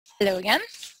Hello again,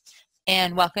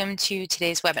 and welcome to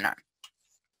today's webinar.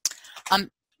 On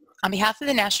behalf of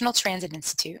the National Transit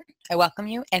Institute, I welcome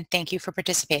you and thank you for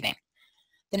participating.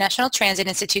 The National Transit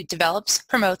Institute develops,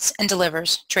 promotes, and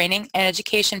delivers training and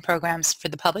education programs for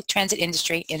the public transit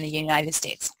industry in the United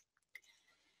States.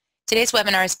 Today's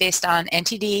webinar is based on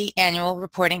NTD Annual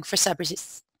Reporting for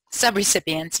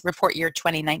Subrecipients Report Year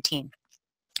 2019.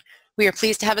 We are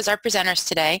pleased to have as our presenters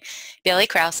today Bailey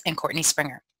Krause and Courtney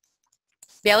Springer.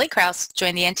 Bailey Krause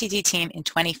joined the NTD team in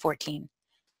 2014.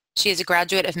 She is a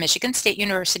graduate of Michigan State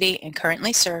University and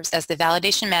currently serves as the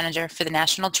Validation Manager for the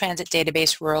National Transit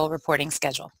Database Rural Reporting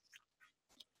Schedule.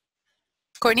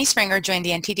 Courtney Springer joined the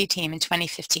NTD team in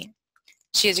 2015.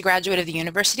 She is a graduate of the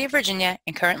University of Virginia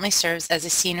and currently serves as a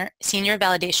Senior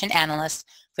Validation Analyst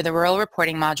for the Rural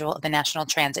Reporting Module of the National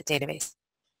Transit Database.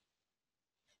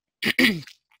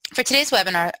 For today's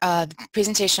webinar, the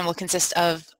presentation will consist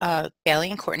of Bailey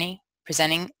and Courtney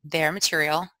presenting their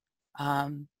material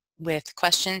with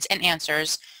questions and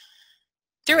answers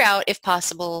throughout. If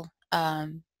possible,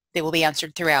 they will be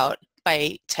answered throughout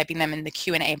by typing them in the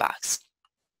Q&A box.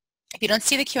 If you don't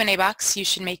see the Q&A box, you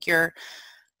should make your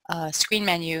screen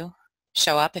menu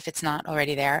show up if it's not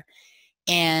already there.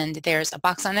 And there's a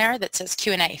box on there that says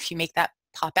Q&A. If you make that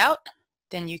pop out,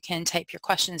 then you can type your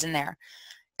questions in there.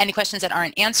 Any questions that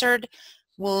aren't answered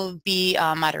will be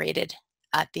moderated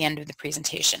at the end of the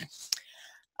presentation.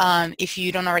 If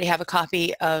you don't already have a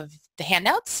copy of the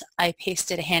handouts, I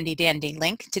pasted a handy dandy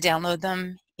link to download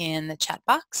them in the chat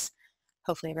box.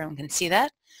 Hopefully everyone can see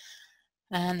that.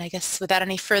 And I guess without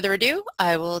any further ado,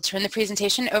 I will turn the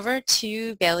presentation over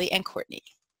to Bailey and Courtney.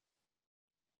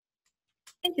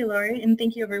 Thank you, Lori, and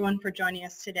thank you everyone for joining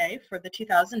us today for the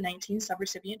 2019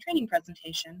 Subrecipient Training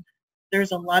Presentation.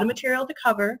 There's a lot of material to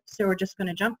cover, so we're just going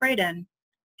to jump right in.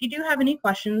 If you do have any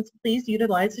questions, please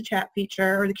utilize the chat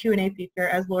feature or the Q&A feature,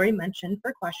 as Lori mentioned,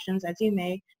 for questions as you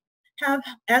may have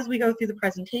as we go through the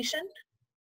presentation.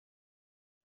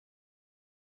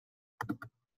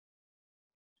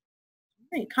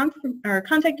 Right,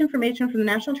 contact information from the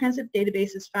National Transit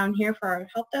Database is found here for our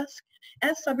help desk.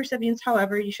 As subrecipients,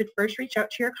 however, you should first reach out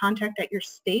to your contact at your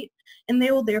state, and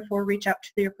they will therefore reach out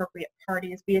to the appropriate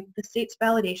parties, be it the state's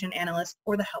validation analyst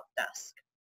or the help desk.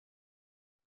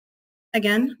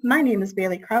 Again, my name is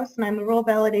Bailey Krause, and I'm the Rural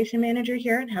Validation Manager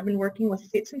here and have been working with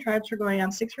states and tribes for going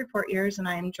on 6 report years, and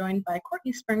I am joined by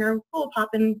Courtney Springer, who will pop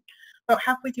in about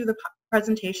halfway through the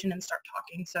presentation and start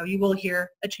talking. So you will hear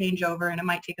a changeover, and it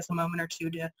might take us a moment or two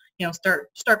to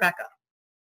start back up.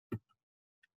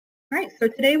 All right, so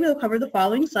today we'll cover the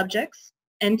following subjects: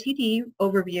 NTD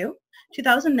overview,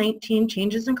 2019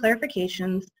 changes and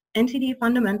clarifications, NTD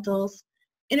fundamentals,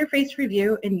 interface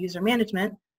review and user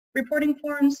management, reporting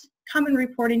forms, common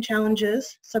reporting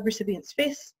challenges subrecipients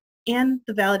face, and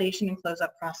the validation and closeout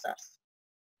process.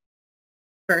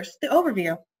 First, the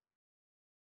overview.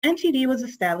 NTD was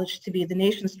established to be the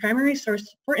nation's primary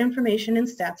source for information and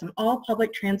stats on all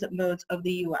public transit modes of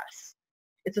the U.S.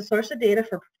 It's a source of data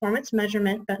for performance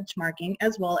measurement, benchmarking,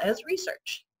 as well as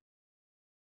research.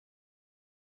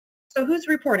 So who's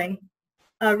reporting?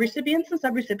 Recipients and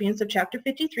subrecipients of Chapter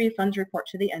 53 funds report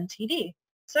to the NTD.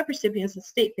 Subrecipients of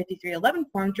State 5311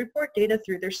 forms report data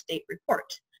through their state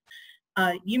report.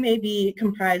 You may be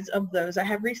comprised of those that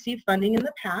have received funding in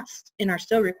the past and are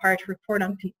still required to report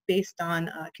on based on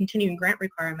continuing grant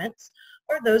requirements,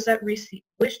 or those that wish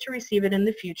to receive it in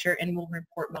the future and will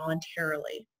report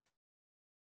voluntarily.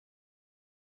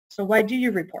 So why do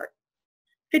you report?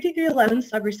 5311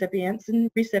 subrecipients and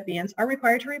recipients are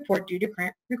required to report due to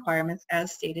grant requirements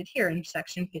as stated here in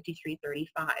Section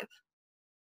 5335.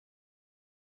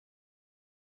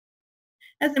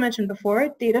 As I mentioned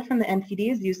before, data from the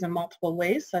NTD is used in multiple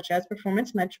ways, such as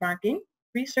performance benchmarking,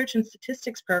 research and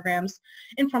statistics programs,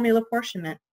 and formula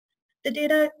apportionment. The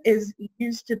data is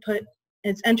used to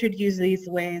it's entered using these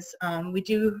ways. We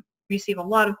do receive a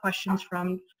lot of questions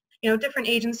from different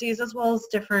agencies as well as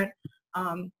different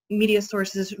media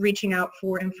sources reaching out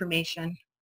for information.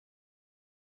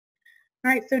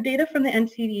 All right, so data from the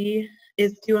NTD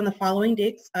is due on the following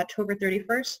dates: October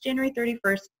 31st, January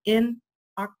 31st,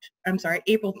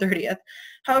 April 30th.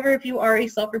 However, if you are a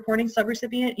self-reporting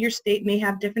subrecipient, your state may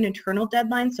have different internal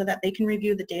deadlines so that they can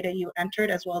review the data you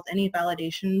entered as well as any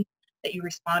validation that you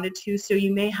responded to. So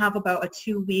you may have about a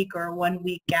 2-week or a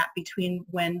 1-week gap between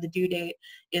when the due date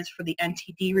is for the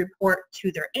NTD report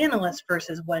to their analyst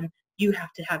versus when you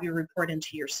have to have your report into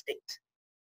your state.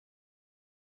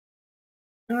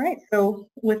 All right, so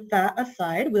with that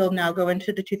aside, we'll now go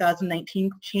into the 2019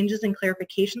 changes and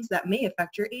clarifications that may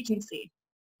affect your agency.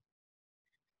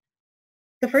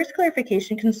 The first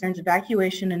clarification concerns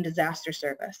evacuation and disaster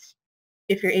service.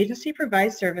 If your agency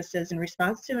provides services in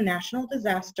response to a national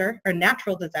disaster, or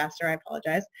natural disaster, I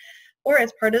apologize, or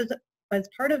as part of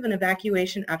an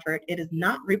evacuation effort, it is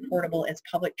not reportable as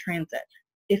public transit.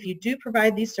 If you do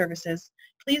provide these services,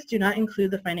 please do not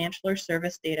include the financial or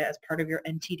service data as part of your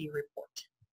NTD report.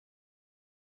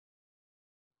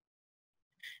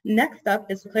 Next up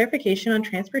is clarification on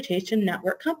transportation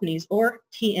network companies, or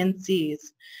TNCs.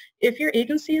 If your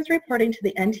agency is reporting to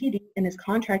the NTD and is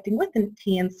contracting with a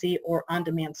TNC or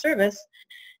on-demand service,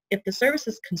 if the service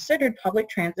is considered public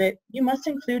transit, you must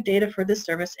include data for this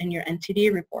service in your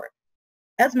NTD report.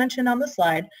 As mentioned on the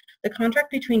slide, the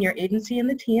contract between your agency and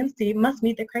the TNC must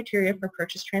meet the criteria for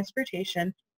purchase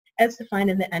transportation as defined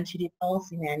in the NTD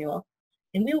policy manual.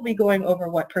 And we will be going over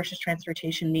what purchase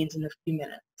transportation means in a few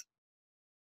minutes.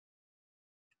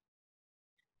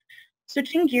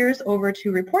 Switching gears over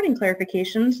to reporting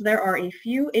clarifications, there are a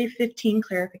few A15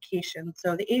 clarifications.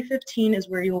 So the A15 is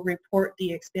where you'll report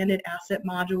the expanded asset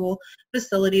module,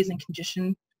 facilities, and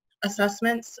condition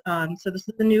assessments. So this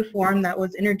is the new form that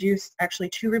was introduced actually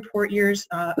 2 report years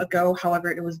ago. However,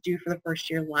 it was due for the first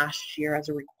year last year as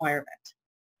a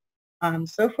requirement.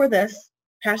 So for this,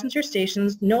 passenger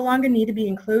stations no longer need to be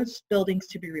enclosed buildings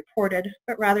to be reported,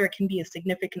 but rather it can be a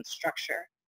significant structure.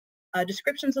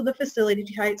 Descriptions of the facility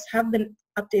types have been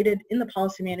updated in the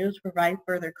policy manual to provide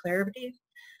further clarity.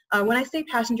 When I say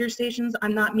passenger stations,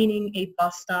 I'm not meaning a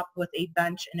bus stop with a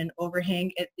bench and an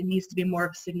overhang. It needs to be more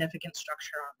of a significant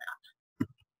structure on that.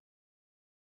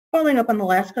 Following up on the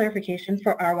last clarification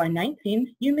for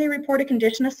RY19, you may report a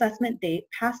condition assessment date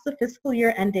past the fiscal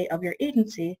year end date of your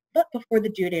agency, but before the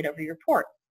due date of your report.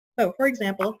 So, for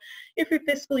example, if your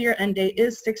fiscal year end date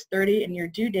is 6/30 and your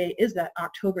due date is at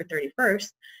October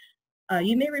 31st,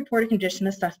 you may report a condition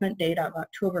assessment date of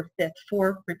October 5th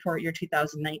for report year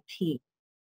 2019.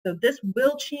 So this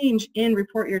will change in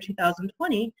report year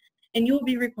 2020, and you will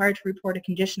be required to report a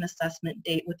condition assessment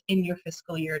date within your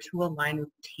fiscal year to align with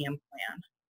the TAM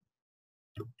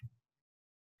plan.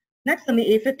 Next on the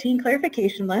A15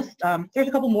 clarification list, there's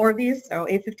a couple more of these, so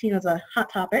A15 is a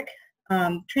hot topic.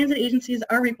 Transit agencies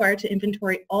are required to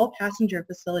inventory all passenger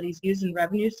facilities used in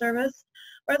revenue service,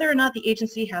 whether or not the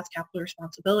agency has capital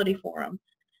responsibility for them.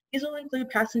 These will include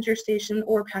passenger station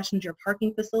or passenger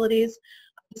parking facilities.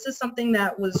 This is something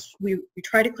that we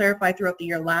tried to clarify throughout the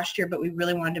year last year, but we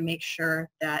really wanted to make sure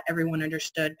that everyone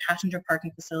understood passenger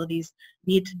parking facilities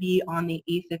need to be on the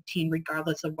A15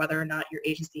 regardless of whether or not your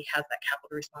agency has that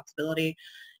capital responsibility.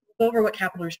 We'll go over what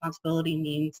capital responsibility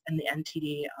means and the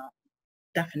NTD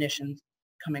definitions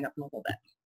coming up in a little bit.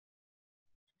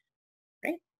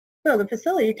 Right. So the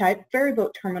facility type, ferry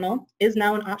boat terminal, is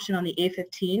now an option on the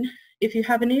A15. If you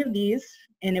have any of these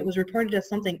and it was reported as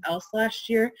something else last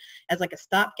year as like a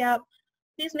stopgap,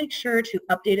 please make sure to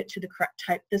update it to the correct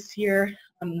type this year.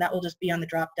 That will just be on the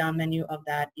drop-down menu of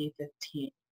that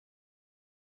A15.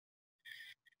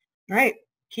 All right,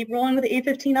 keep rolling with the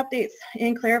A15 updates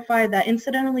and clarify that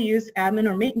incidentally used admin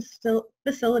or maintenance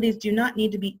facilities do not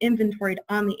need to be inventoried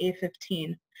on the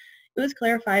A15. It was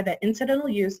clarified that incidental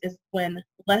use is when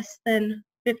less than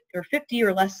 50%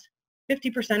 or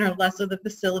less of the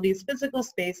facility's physical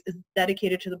space is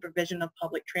dedicated to the provision of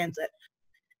public transit.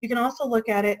 You can also look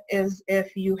at it as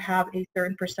if you have a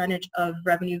certain percentage of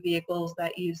revenue vehicles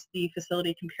that use the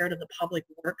facility compared to the public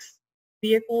works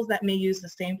vehicles that may use the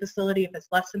same facility. If it's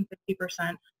less than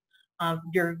 50% of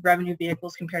your revenue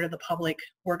vehicles compared to the public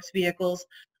works vehicles,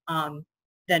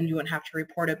 then you wouldn't have to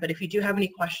report it. But if you do have any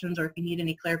questions or if you need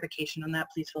any clarification on that,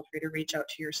 please feel free to reach out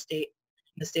to your state.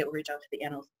 The state will reach out to the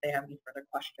analysts if they have any further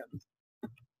questions.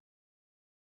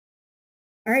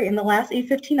 All right, and the last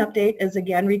A15 update is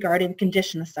again regarding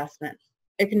condition assessment.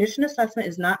 A condition assessment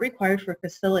is not required for a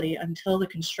facility until the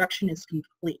construction is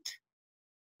complete.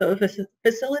 So if a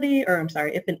facility, or I'm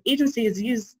sorry, if an agency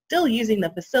is still using the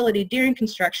facility during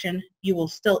construction, you will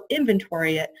still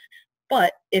inventory it.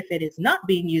 But if it is not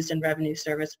being used in revenue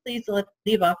service, please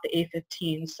leave off the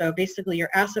A15. So basically your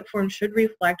asset form should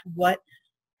reflect what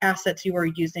assets you are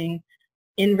using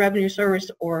in revenue service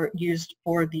or used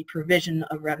for the provision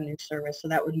of revenue service. So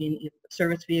that would mean either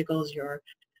service vehicles, your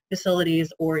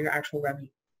facilities, or your actual revenue.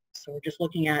 So we're just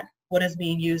looking at what is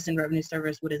being used in revenue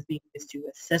service, what is being used to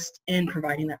assist in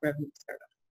providing that revenue service.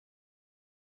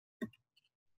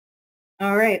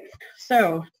 All right,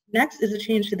 so next is a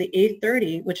change to the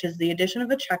A30, which is the addition of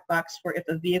a checkbox for if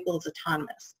a vehicle is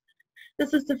autonomous.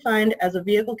 This is defined as a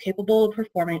vehicle capable of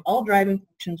performing all driving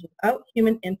functions without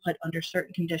human input under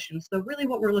certain conditions. So really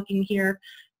what we're looking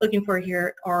for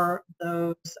here are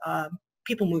those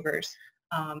people movers.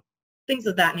 Things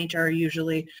of that nature are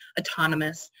usually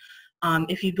autonomous.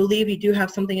 If you believe you do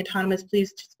have something autonomous,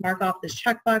 please just mark off this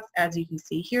checkbox. As you can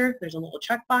see here, there's a little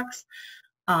checkbox.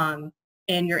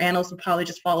 And your analyst will probably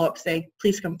just follow up, say,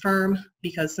 please confirm,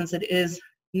 because since it is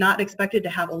not expected to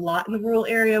have a lot in the rural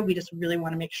area, we just really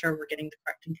want to make sure we're getting the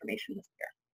correct information this year.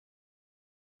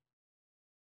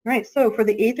 All right, so for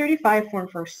the A35 form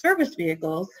for service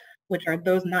vehicles, which are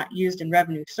those not used in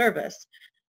revenue service,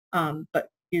 but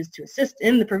used to assist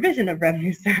in the provision of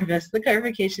revenue service, the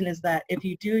clarification is that if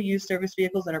you do use service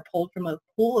vehicles that are pulled from a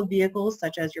pool of vehicles,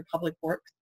 such as your public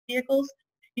works vehicles,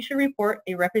 you should report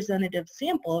a representative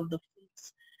sample of the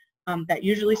fleets that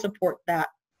usually support that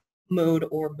mode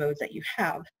or modes that you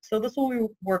have. So this will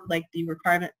work like the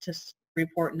requirement to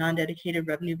report non-dedicated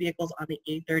revenue vehicles on the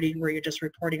A30, where you're just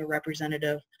reporting a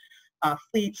representative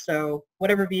fleet. So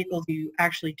whatever vehicles you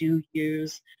actually do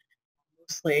use,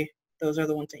 mostly those are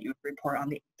the ones that you would report on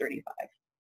the A35.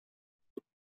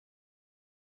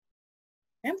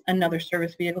 Okay. Another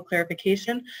service vehicle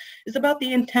clarification is about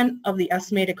the intent of the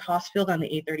estimated cost field on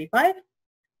the A35.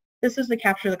 This is to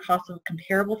capture the cost of a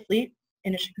comparable fleet,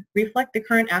 and it should reflect the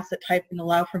current asset type and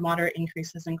allow for moderate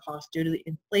increases in cost due to the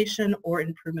inflation or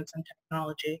improvements in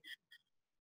technology.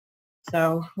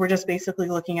 So we're just basically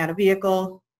looking at a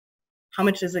vehicle. How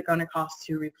much is it going to cost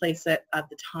to replace it at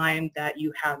the time that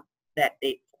you have that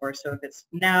date for? So if it's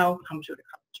now, how much would it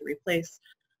cost to replace?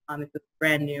 If it's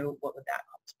brand new, what would that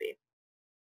cost be?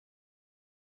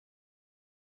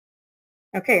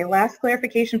 Okay, last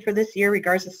clarification for this year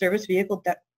regards the service vehicle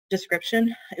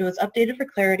description. It was updated for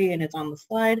clarity and it's on the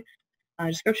slide.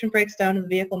 Description breaks down the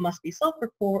vehicle must be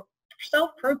self-propelled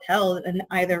and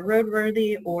either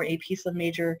roadworthy or a piece of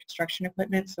major construction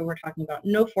equipment. So we're talking about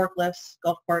no forklifts,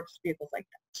 golf carts, vehicles like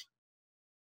that.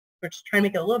 We're just trying to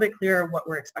make it a little bit clearer what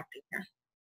we're expecting here.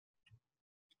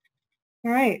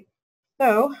 All right,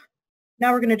 so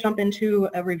now we're going to jump into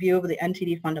a review of the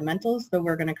NTD fundamentals. So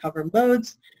we're going to cover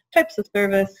modes, types of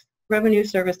service, revenue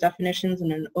service definitions,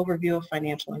 and an overview of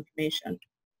financial information.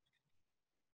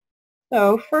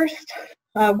 So first,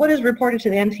 what is reported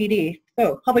to the NTD?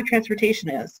 So public transportation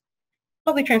is.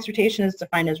 Public transportation is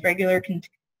defined as regular,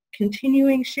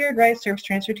 continuing shared ride service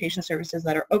transportation services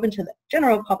that are open to the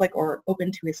general public or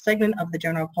open to a segment of the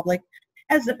general public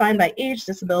as defined by age,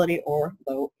 disability, or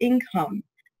low income.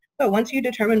 So once you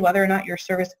determine whether or not your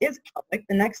service is public,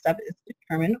 the next step is to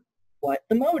determine what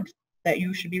the mode that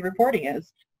you should be reporting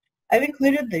is. I've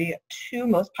included the two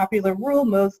most popular rural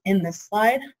modes in this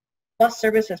slide. Bus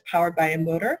service is powered by a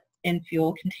motor and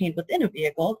fuel contained within a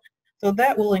vehicle. So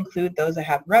that will include those that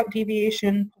have route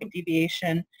deviation, point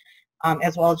deviation,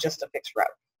 as well as just a fixed route.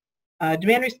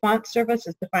 Demand response service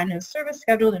is defined as service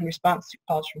scheduled in response to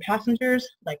calls from passengers,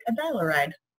 like a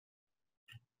dial-a-ride.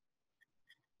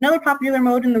 Another popular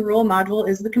mode in the rural module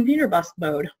is the commuter bus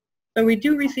mode. So we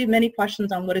do receive many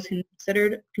questions on what is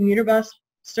considered commuter bus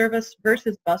service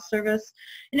versus bus service.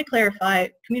 And to clarify,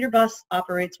 commuter bus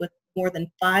operates with more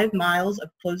than 5 miles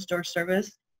of closed-door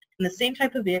service, and the same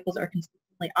type of vehicles are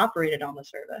consistently operated on the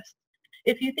service.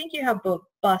 If you think you have both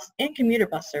bus and commuter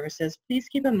bus services, please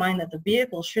keep in mind that the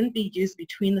vehicle shouldn't be used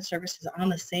between the services on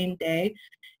the same day,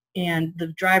 and the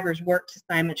driver's work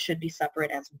assignment should be separate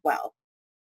as well.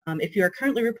 If you are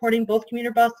currently reporting both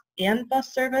commuter bus and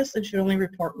bus service and should only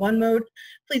report one mode,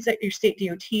 please let your state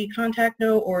DOT contact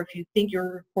know, or if you think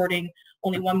you're reporting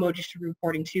only one mode, you should be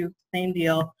reporting two. Same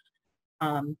deal.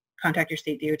 Contact your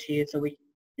state DOT so we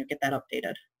can get that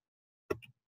updated.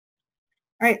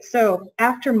 All right, so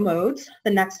after modes,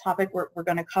 the next topic we're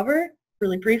going to cover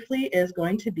really briefly is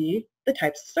going to be the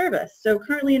types of service. So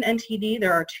currently in NTD,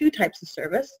 there are two types of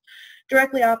service,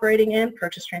 directly operating and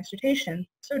purchase transportation.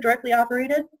 So directly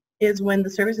operated is when the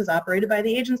service is operated by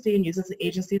the agency and uses the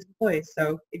agency's employees.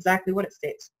 So exactly what it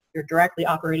states, you're directly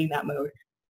operating that mode.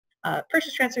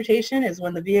 Purchase transportation is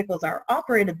when the vehicles are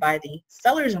operated by the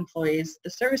seller's employees,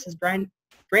 the service is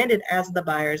branded as the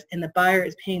buyer's, and the buyer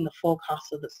is paying the full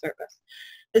cost of the service.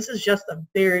 This is just a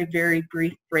very, very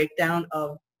brief breakdown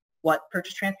of what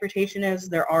purchase transportation is.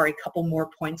 There are a couple more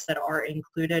points that are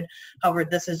included. However,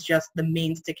 this is just the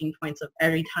main sticking points of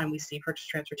every time we see purchase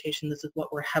transportation, this is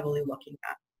what we're heavily looking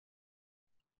at.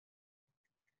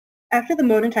 After the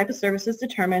mode and type of service is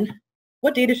determined,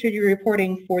 what data should you be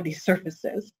reporting for these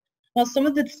services? Well, some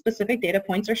of the specific data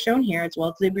points are shown here, as well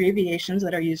as the abbreviations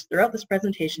that are used throughout this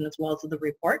presentation, as well as the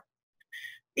report.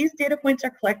 These data points are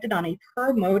collected on a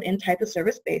per mode and type of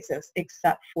service basis,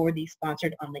 except for the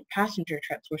sponsored unlinked passenger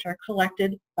trips, which are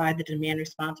collected by the demand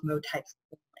response mode types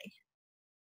only.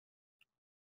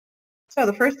 So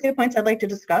the first data points I'd like to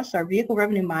discuss are vehicle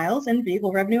revenue miles and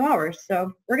vehicle revenue hours.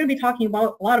 So we're going to be talking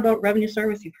about a lot about revenue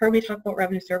service. You've heard me talk about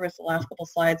revenue service the last couple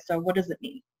slides, so what does it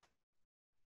mean?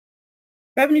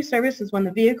 Revenue service is when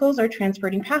the vehicles are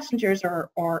transporting passengers or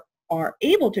are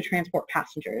able to transport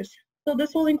passengers. So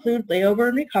this will include layover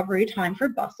and recovery time for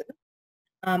buses.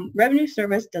 Revenue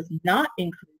service does not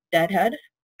include deadhead,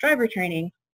 driver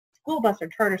training, school bus or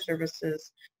charter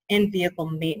services, and vehicle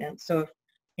maintenance. So if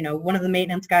one of the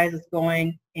maintenance guys is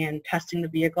going and testing the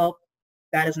vehicle,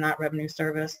 that is not revenue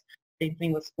service. Same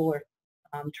thing with school or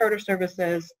charter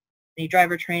services. Any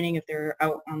driver training, if they're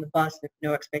out on the bus with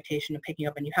no expectation of picking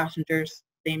up any passengers,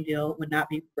 same deal, would not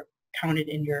be counted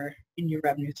in your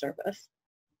revenue service.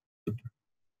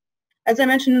 As I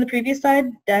mentioned in the previous slide,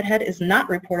 deadhead is not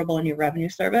reportable in your revenue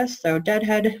service. So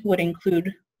deadhead would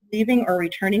include leaving or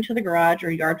returning to the garage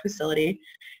or yard facility,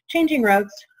 changing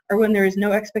routes, or when there is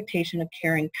no expectation of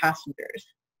carrying passengers.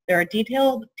 There are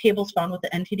detailed tables found with the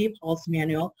NTD policy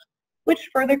manual, which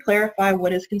further clarify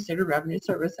what is considered revenue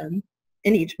service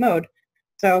in each mode.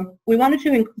 So we wanted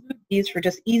to include these for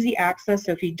just easy access.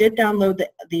 So if you did download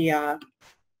the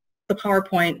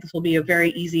PowerPoint, this will be a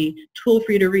very easy tool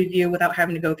for you to review without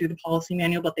having to go through the policy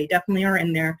manual, but they definitely are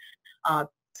in there.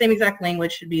 Same exact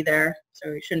language should be there, so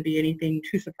it shouldn't be anything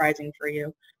too surprising for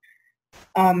you.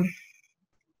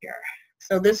 Here.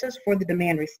 So this is for the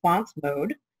demand response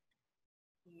mode.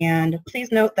 And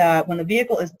please note that when the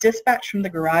vehicle is dispatched from the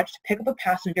garage to pick up a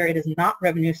passenger, it is not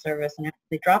revenue service. And if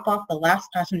they drop off the last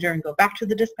passenger and go back to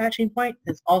the dispatching point,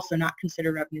 it's also not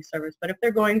considered revenue service. But if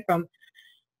they're going from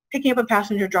picking up a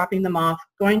passenger, dropping them off,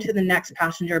 going to the next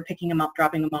passenger, picking them up,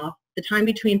 dropping them off, the time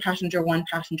between passenger 1,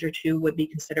 passenger 2 would be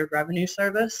considered revenue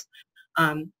service.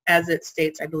 As it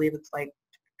states, I believe it's like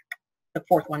the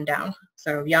 4th one down.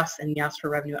 So yes and yes for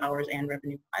revenue hours and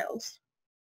revenue miles.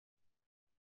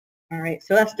 All right,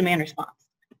 so that's demand response.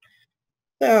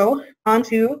 So on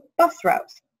to bus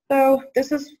routes. So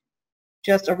this is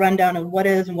just a rundown of what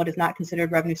is and what is not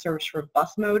considered revenue service for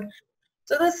bus mode.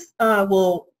 So this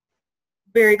will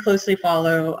very closely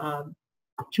follow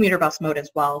commuter bus mode as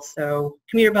well. So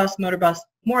commuter bus, motor bus,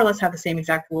 more or less have the same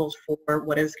exact rules for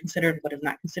what is considered, what is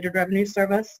not considered revenue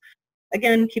service.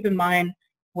 Again, keep in mind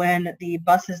when the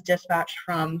bus is dispatched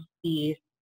from the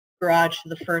garage to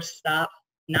the first stop,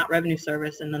 not revenue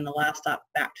service, and then the last stop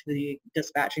back to the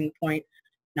dispatching point,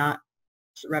 not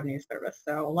revenue service.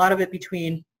 So a lot of it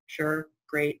between, sure,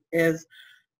 great, is,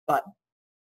 but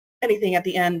anything at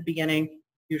the end, beginning,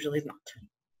 usually is not.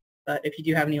 But if you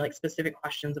do have any specific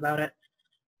questions about it,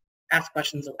 ask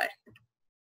questions away.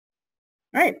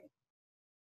 All right.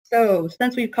 So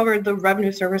since we've covered the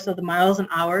revenue service of the miles and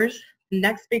hours, the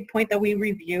next big point that we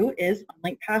review is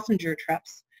unlinked passenger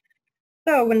trips.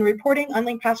 So when reporting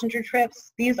unlinked passenger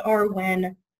trips, these are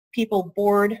when people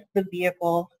board the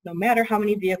vehicle, no matter how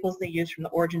many vehicles they use from the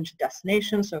origin to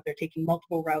destination. So if they're taking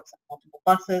multiple routes and multiple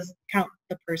buses, count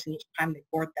the person each time they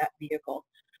board that vehicle.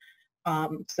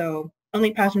 So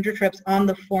unlinked passenger trips on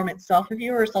the form itself, if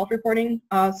you are a self-reporting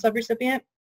subrecipient,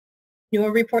 you will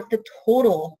report the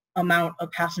total amount of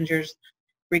passengers,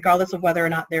 regardless of whether or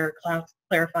not they're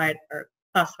classified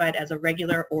as a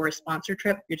regular or a sponsored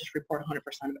trip. You just report 100%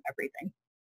 of everything.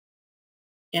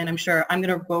 And I'm sure I'm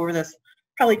going to go over this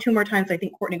probably 2 more times. I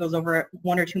think Courtney goes over it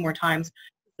 1 or 2 more times.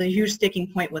 It's a huge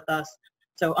sticking point with us.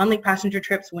 So unlinked passenger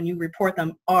trips, when you report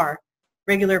them, are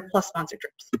regular plus sponsored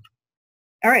trips.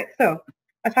 All right, so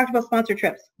I talked about sponsored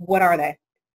trips. What are they?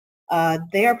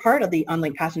 They are part of the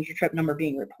unlinked passenger trip number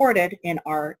being reported and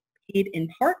are paid in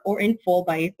part or in full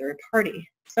by a third party.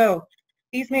 So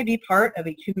these may be part of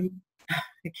a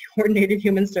coordinated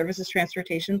human services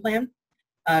transportation plan.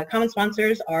 Common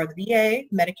sponsors are the VA,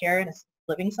 Medicare, and assisted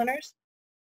living centers.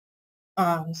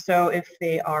 So if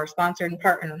they are sponsored in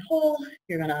part and in whole,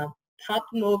 you're going to pop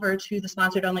them over to the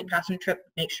sponsored unlinked passenger trip,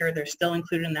 make sure they're still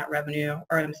included in that revenue,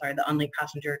 or I'm sorry, the unlinked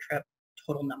passenger trip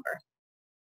total number.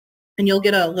 And you'll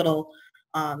get a little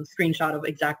screenshot of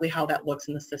exactly how that looks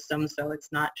in the system, so it's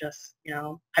not just,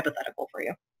 hypothetical for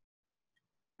you.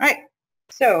 All right,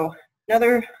 so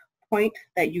another point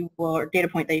that you will, or data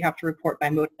point that you have to report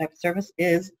by mode type of service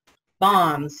is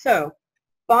BOMS. So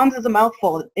BOMS is a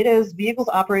mouthful. It is vehicles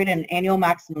operated in annual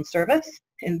maximum service,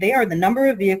 and they are the number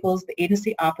of vehicles the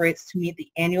agency operates to meet the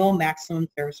annual maximum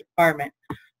service requirement.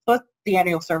 So what's the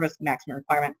annual service maximum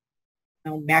requirement?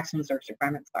 No, maximum service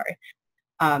requirement,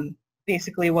 sorry.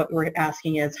 Basically what we're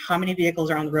asking is how many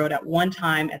vehicles are on the road at one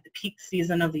time at the peak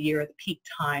season of the year, at the peak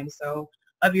time. So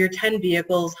of your 10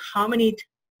 vehicles, how many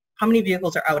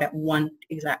vehicles are out at one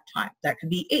exact time? That could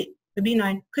be 8, could be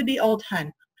 9, could be all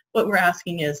 10. What we're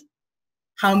asking is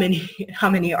how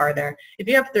many are there? If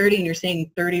you have 30 and you're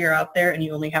saying 30 are out there and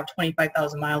you only have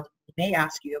 25,000 miles, we may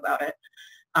ask you about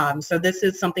it. So this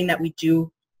is something that we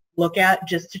do look at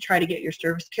just to try to get your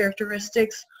service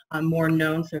characteristics. more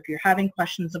known. So if you're having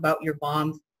questions about your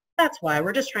bonds, that's why.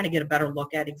 We're just trying to get a better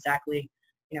look at exactly,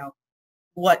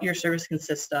 what your service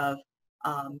consists of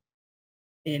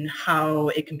and how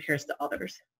it compares to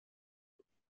others.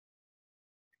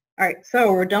 All right,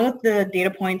 so we're done with the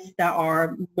data points that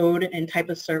are mode and type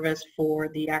of service for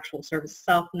the actual service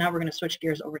itself. Now we're going to switch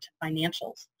gears over to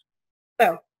financials.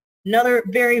 So another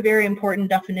very, very important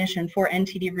definition for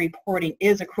NTD reporting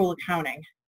is accrual accounting.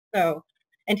 So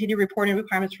NTD reporting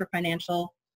requirements for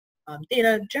financial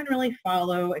data generally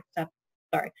follow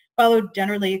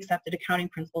generally accepted accounting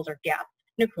principles or GAAP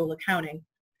in accrual accounting.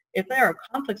 If there are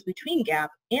conflicts between GAAP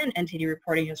and NTD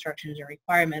reporting instructions or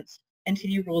requirements,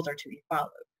 NTD rules are to be followed.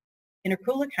 In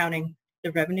accrual accounting,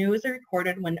 the revenue is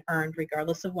recorded when earned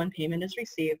regardless of when payment is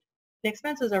received. The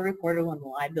expenses are recorded when the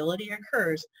liability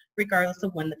occurs regardless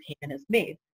of when the payment is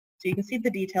made. So you can see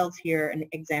the details here and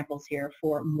examples here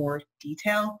for more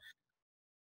detail.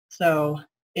 So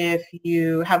if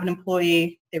you have an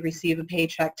employee, they receive a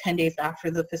paycheck 10 days after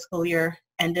the fiscal year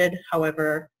ended.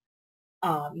 However,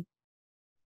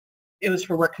 it was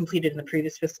for work completed in the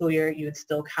previous fiscal year, you would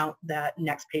still count that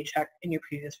next paycheck in your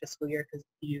previous fiscal year because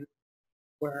you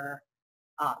were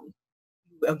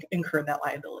incurred that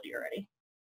liability already.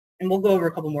 And we'll go over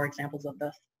a couple more examples of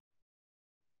this.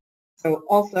 So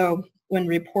also, when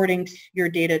reporting your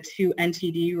data to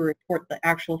NTD, you report the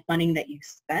actual funding that you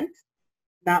spent,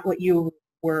 not what you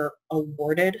were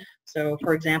awarded. So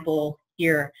for example,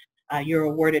 here, you're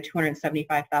awarded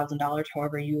 $275,000,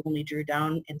 however, you only drew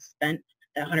down and spent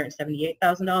that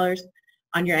 $178,000.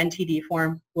 On your NTD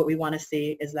form, what we want to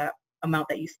see is that amount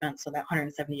that you spent, so that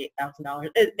 $178,000,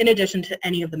 in addition to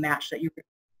any of the match that you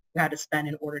had to spend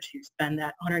in order to spend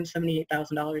that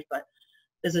 $178,000, but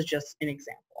this is just an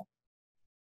example.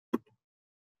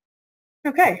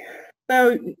 Okay,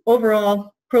 so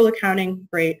overall, accrual accounting,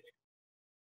 great.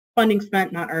 Funding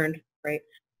spent, not earned, great.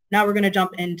 Now we're going to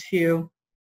jump into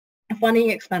funding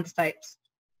expense types.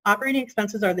 Operating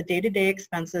expenses are the day-to-day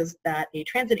expenses that a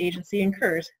transit agency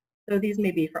incurs. So these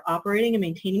may be for operating and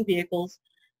maintaining vehicles,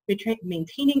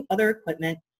 maintaining other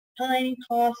equipment, planning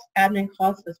costs, admin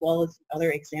costs, as well as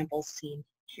other examples seen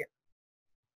here.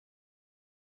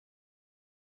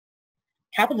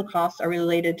 Capital costs are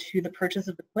related to the purchase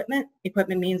of equipment.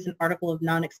 Equipment means an article of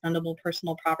non-expendable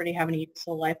personal property having a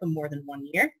useful life of more than 1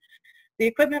 year. The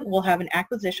equipment will have an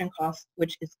acquisition cost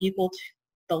which is equal to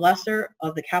the lesser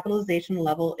of the capitalization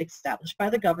level established by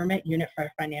the government unit for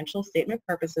financial statement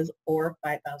purposes, or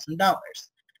 $5,000,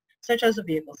 such as the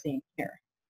vehicle seen here.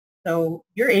 So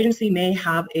your agency may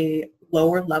have a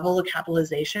lower level of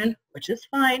capitalization, which is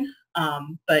fine,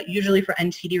 but usually for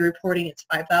NTD reporting, it's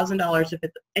 $5,000. If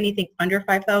it's anything under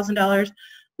 $5,000,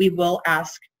 we will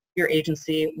ask your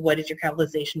agency, what is your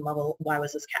capitalization level? Why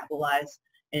was this capitalized?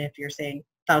 And if you're saying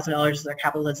 $1,000 is their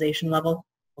capitalization level,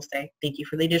 we'll say, thank you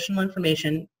for the additional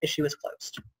information, issue is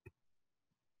closed.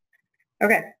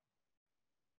 Okay,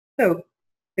 so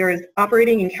there is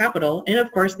operating and capital, and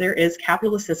of course there is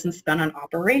capital assistance spent on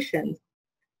operations.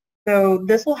 So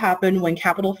this will happen when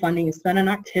capital funding is spent on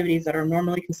activities that are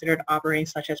normally considered operating,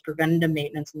 such as preventative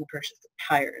maintenance and the purchase of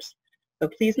tires. So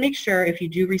please make sure if you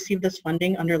do receive this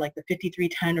funding under like the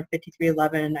 5310 or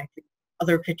 5311, I think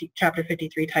other Chapter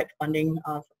 53 type funding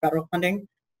for federal funding,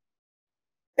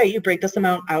 that you break this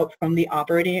amount out from the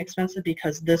operating expenses,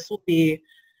 because this will be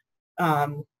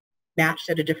matched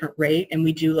at a different rate, and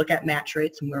we do look at match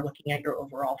rates when we're looking at your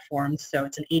overall forms. So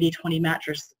it's an 80-20 match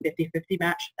versus 50-50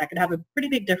 match. That could have a pretty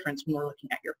big difference when we're looking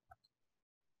at your form.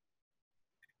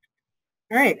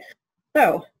 All right,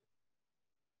 so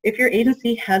if your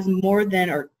agency has more than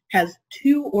or has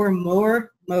 2 or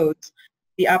more modes,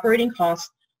 the operating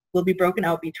costs will be broken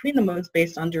out between the modes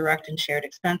based on direct and shared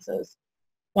expenses.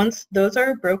 Once those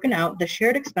are broken out, the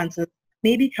shared expenses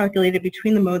may be calculated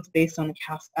between the modes based on the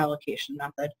cost allocation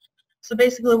method. So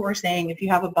basically what we're saying, if you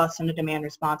have a bus in a demand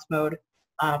response mode,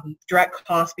 direct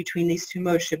costs between these 2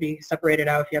 modes should be separated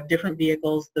out. If you have different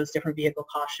vehicles, those different vehicle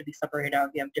costs should be separated out.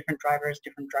 If you have different drivers,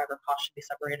 different driver costs should be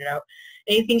separated out.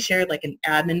 Anything shared, like an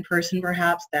admin person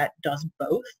perhaps that does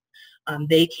both,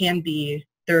 they can be,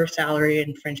 their salary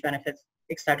and fringe benefits,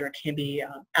 etc., can be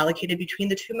allocated between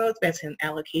the 2 modes based on an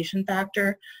allocation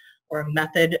factor or a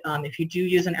method. If you do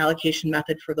use an allocation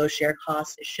method for those shared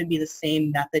costs, it should be the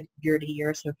same method year to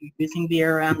year. So if you're using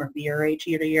VRM or VRH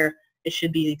year to year, it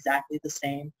should be exactly the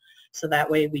same. So that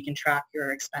way we can track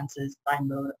your expenses by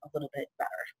mode a little bit better.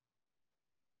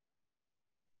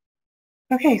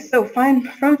 Okay, so from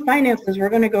finances, we're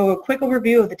going to go a quick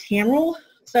overview of the TAM rule.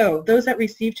 So those that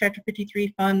receive Chapter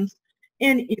 53 funds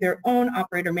and either own,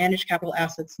 operate, or manage capital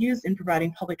assets used in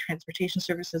providing public transportation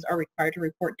services are required to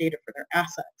report data for their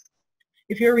assets.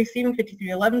 If you're receiving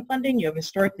 5311 funding, you have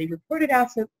historically reported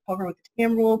assets. However, with the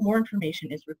TAM rule, more information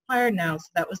is required now. So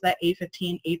that was that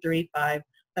A15, A35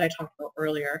 that I talked about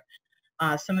earlier.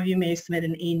 Some of you may submit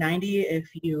an A90 if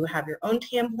you have your own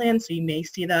TAM plan, so you may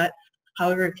see that.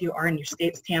 However, if you are in your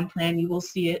state's TAM plan, you will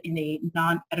see it in a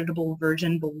non-editable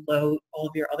version below all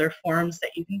of your other forms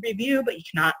that you can review, but you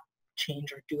cannot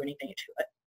change or do anything to it.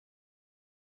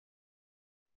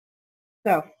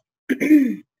 So,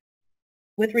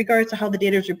 with regards to how the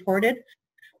data is reported,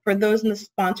 for those in the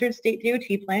sponsored state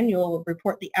DOT plan, you'll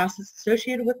report the assets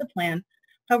associated with the plan.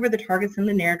 However, the targets in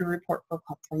the narrative report will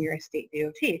come from your state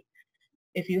DOT.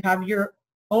 If you have your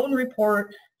own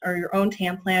report or your own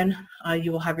TAM plan,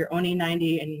 you will have your own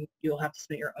E90 and you will have to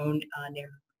submit your own narrative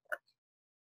report.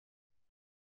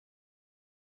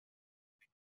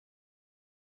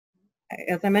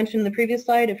 As I mentioned in the previous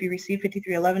slide, if you receive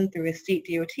 5311 through a state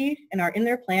DOT and are in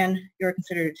their plan, you're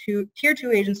considered a Tier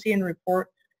 2 agency and report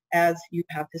as you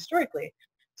have historically.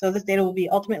 So this data will be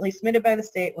ultimately submitted by the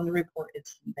state when the report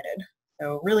is submitted.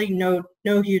 So really no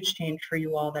huge change for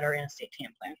you all that are in a state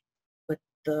TAM plan with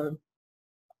the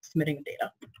submitting of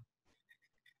data.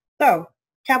 So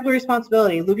capital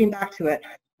responsibility, looping back to it,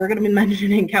 we're going to be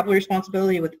mentioning capital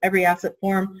responsibility with every asset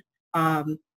form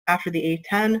after the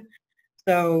A10.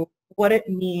 So what it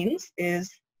means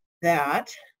is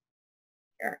that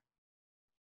here,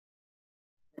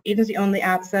 agency owns the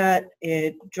asset,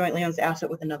 it jointly owns the asset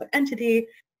with another entity,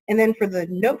 and then for the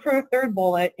note for a third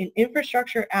bullet, an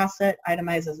infrastructure asset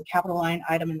itemized as a capital line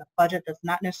item in the budget does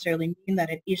not necessarily mean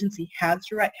that an agency has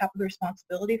direct capital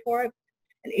responsibility for it.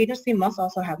 An agency must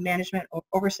also have management or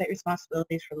oversight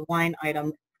responsibilities for the line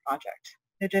item project.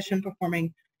 In addition,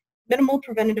 performing minimal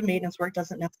preventative maintenance work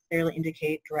doesn't necessarily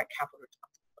indicate direct capital responsibility.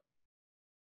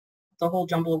 It's a whole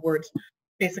jumble of words.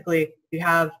 Basically, you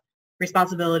have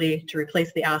responsibility to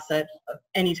replace the asset of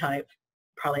any type,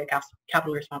 probably a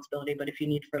capital responsibility, but if you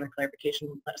need further clarification,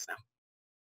 let us know.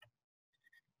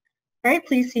 All right,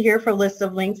 please see here for a list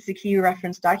of links to key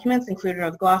reference documents included are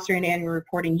the glossary and annual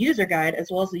reporting user guide, as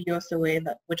well as the USOA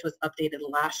which was updated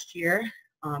last year.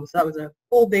 So that was a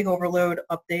full big overload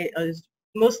update. It was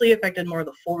mostly affected more of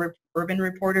the full urban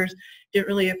reporters. Didn't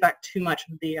really affect too much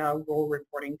of the rural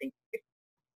reporting thing.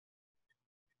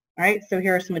 All right, so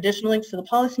here are some additional links to the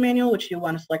policy manual, which you'll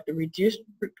want to select the reduced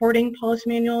reporting policy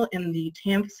manual and the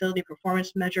TAM facility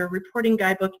performance measure reporting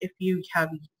guidebook if you have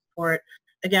used for it.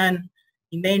 Again,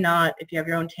 you may not, if you have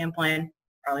your own TAM plan,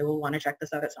 probably will want to check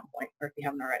this out at some point, or if you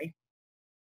haven't already.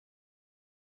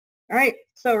 All right,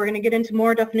 so we're going to get into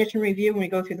more definition review when we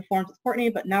go through the forms with Courtney,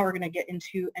 but now we're going to get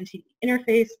into NTD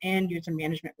interface and user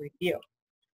management review.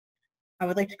 I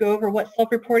would like to go over what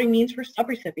self-reporting means for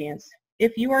subrecipients.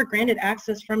 If you are granted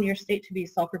access from your state to be a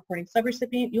self-reporting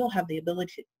subrecipient, you will have the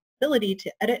ability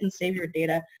to edit and save your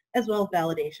data, as well as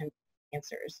validation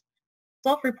answers.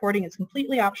 Self-reporting is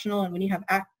completely optional, and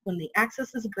when the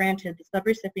access is granted, the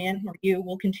subrecipient or you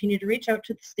will continue to reach out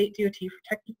to the state DOT for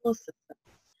technical assistance.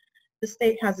 If the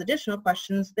state has additional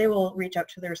questions, they will reach out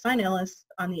to their assigned analyst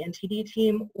on the NTD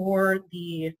team or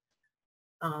the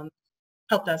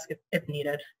help desk if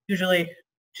needed. Usually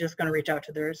just going to reach out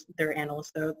to their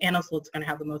analyst. The analyst is going to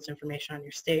have the most information on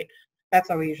your state. That's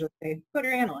how we usually say, go to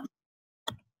your analyst.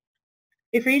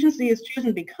 If your agency is chosen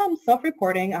to become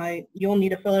self-reporting, you'll need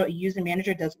to fill out a user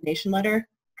manager designation letter.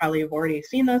 Probably you've already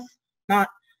seen this, not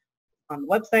on the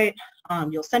website.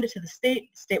 You'll send it to the state.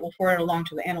 The state will forward it along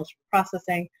to the analyst for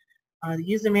processing. The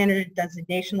user manager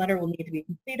designation letter will need to be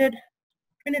completed,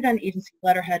 printed on agency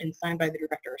letterhead, and signed by the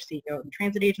director or CEO of the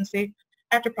transit agency.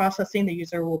 After processing, the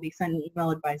user will be sent an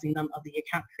email advising them of the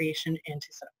account creation and to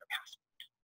set up their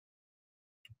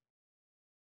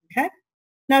password. Okay.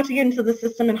 Now to get into the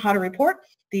system and how to report,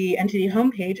 the NTD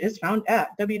homepage is found at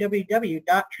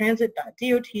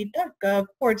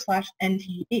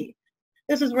www.transit.dot.gov/NTD.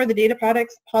 This is where the data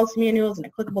products, policy manuals, and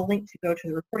a clickable link to go to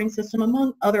the reporting system,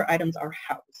 among other items, are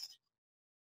housed.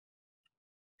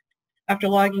 After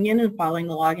logging in and following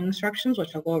the login instructions,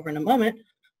 which I'll go over in a moment,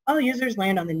 all users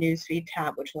land on the Newsfeed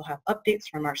tab, which will have updates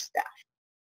from our staff.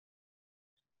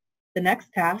 The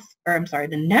next tab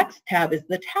is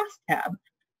the Task tab.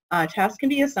 Tasks can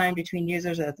be assigned between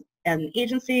users as an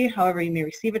agency. However, you may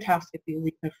receive a task if you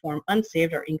leave the form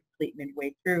unsaved or incomplete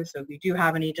midway through. So if you do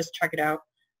have any, just check it out.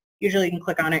 Usually you can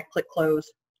click on it, click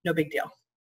close, no big deal.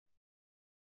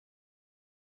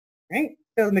 Right.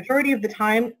 So the majority of the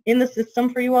time in the system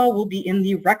for you all will be in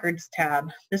the Records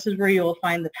tab. This is where you will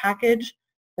find the package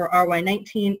for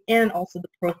RY19 and also the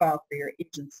profile for your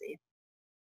agency.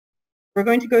 We're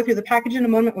going to go through the package in a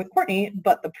moment with Courtney,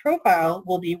 but the profile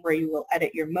will be where you will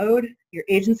edit your mode, your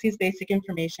agency's basic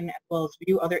information, as well as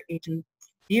view other agency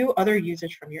view other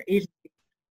usage from your agency.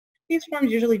 These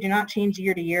forms usually do not change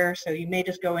year to year, so you may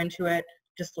just go into it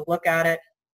just to look at it.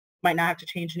 Might not have to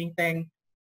change anything.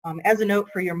 As a note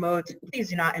for your modes, please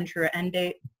do not enter an end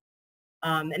date.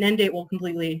 An end date will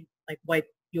completely wipe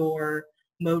your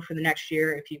mode for the next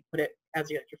year if you put it as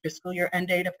your fiscal year end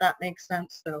date, if that makes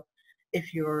sense. So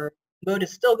if your mode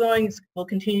is still going, it will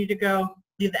continue to go.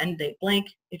 Leave the end date blank.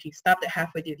 If you stopped it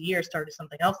halfway through the year, started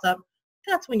something else up,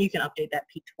 that's when you can update that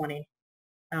P20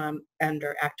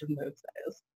 under active modes, that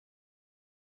is.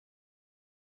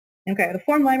 Okay, the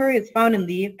form library is found in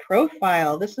the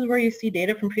profile. This is where you see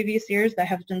data from previous years that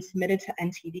have been submitted to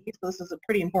NTD, so this is a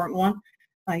pretty important one.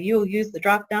 You will use the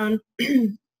drop-down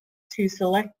to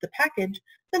select the package,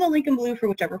 then the link in blue for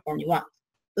whichever form you want.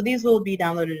 So these will be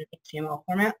downloaded in HTML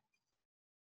format.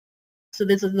 So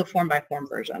this is the form-by-form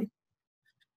version.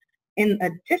 In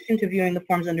addition to viewing the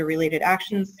forms under Related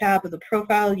Actions tab of the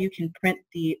profile, you can print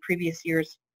the previous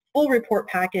year's full report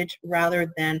package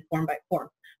rather than form by form.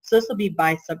 So this will be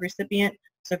by subrecipient.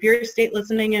 So if you're a state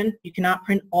listening in, you cannot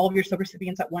print all of your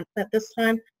subrecipients at once at this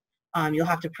time. You'll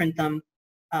have to print them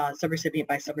subrecipient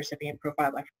by subrecipient,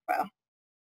 profile by profile.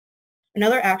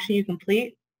 Another action you can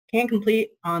complete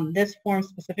on this form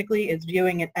specifically is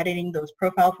viewing and editing those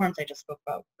profile forms I just spoke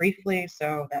about briefly.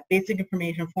 So that basic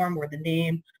information form where the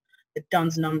name, the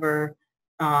DUNS number,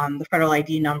 the federal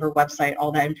ID number, website,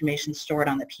 all that information stored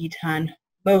on the P10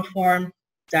 mode form,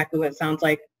 exactly what it sounds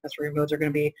like. That's where your modes are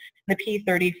going to be. The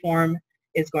P30 form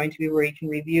is going to be where you can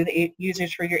review the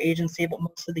users for your agency, but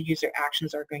most of the user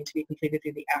actions are going to be completed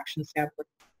through the Actions tab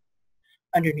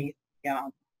underneath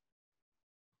the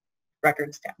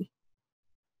Records tab.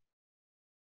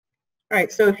 All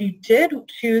right, so if you did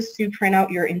choose to print out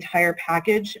your entire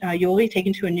package, you will be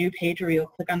taken to a new page where you'll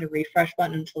click on the refresh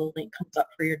button until the link comes up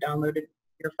for your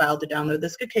file to download.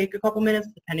 This could take a couple minutes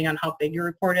depending on how big your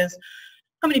report is,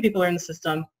 how many people are in the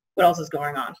system, what else is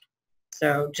going on.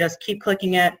 So just keep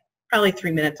clicking it, probably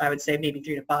 3 minutes I would say, maybe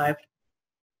 3 to 5.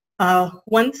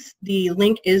 Once the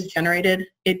link is generated,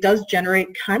 it does generate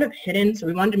kind of hidden, so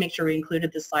we wanted to make sure we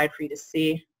included this slide for you to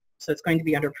see. So it's going to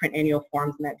be under print annual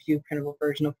forms and that view printable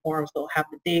version of forms. They'll have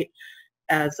the date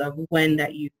as of when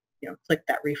that you click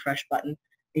that refresh button,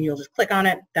 and you'll just click on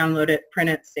it, download it, print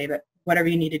it, save it, whatever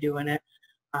you need to do in it.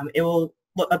 It will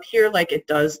appear like it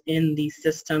does in the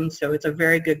system, so it's a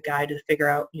very good guide to figure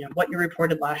out what you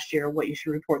reported last year, what you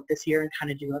should report this year, and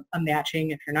kind of do a matching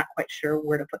if you're not quite sure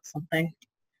where to put something.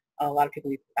 A lot of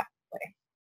people use it that way.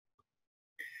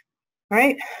 All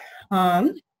right,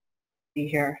 see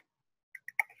here.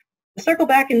 To circle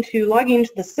back into logging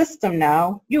into the system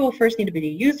now, you will first need to be a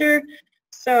user.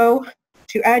 So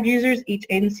to add users, each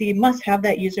agency must have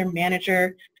that user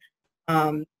manager,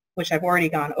 which I've already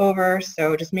gone over.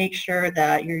 So just make sure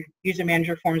that your user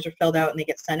manager forms are filled out and they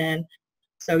get sent in.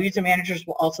 So user managers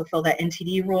will also fill that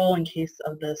NTD role in case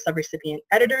of the subrecipient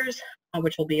editors,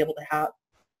 which will be able to have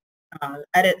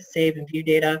edit, save, and view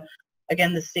data.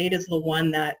 Again, the state is the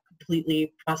one that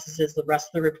completely processes the rest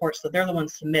of the report, so they're the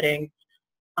ones submitting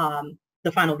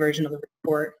the final version of the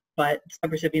report, but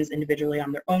subrecipients individually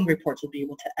on their own reports will be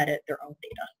able to edit their own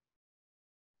data.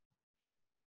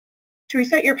 To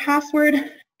reset your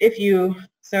password,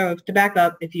 so to back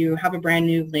up, if you have a brand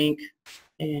new link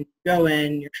and go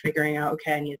in, you're figuring out,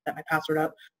 okay, I need to set my password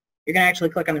up, you're going to actually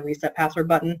click on the reset password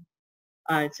button.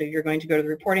 So you're going to go to the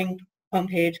reporting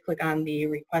homepage, click on the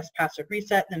request password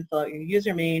reset, then fill out your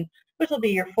user main, which will be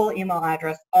your full email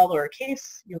address, all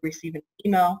lowercase. You'll receive an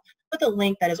email with a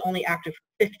link that is only active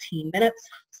for 15 minutes.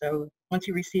 So once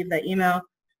you receive that email,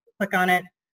 click on it,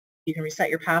 you can reset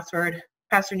your password.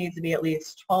 Password needs to be at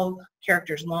least 12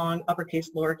 characters long,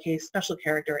 uppercase, lowercase, special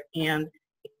character, and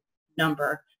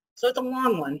number. So it's a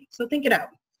long one, so think it out.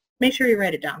 Make sure you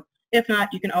write it down. If not,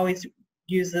 you can always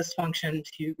use this function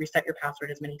to reset your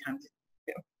password as many times as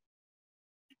you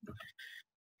do.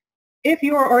 If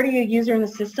you are already a user in the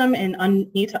system and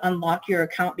need to unlock your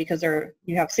account because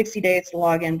you have 60 days to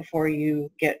log in before you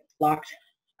get locked,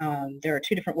 there are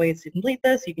 2 different ways to complete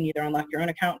this. You can either unlock your own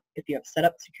account if you have set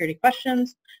up security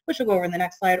questions, which we'll go over in the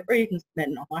next slide, or you can submit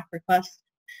an unlock request.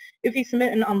 If you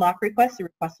submit an unlock request, the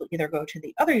request will either go to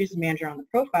the other user manager on the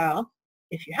profile,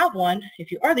 if you have one.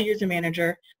 If you are the user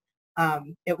manager,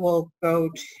 it will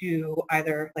go to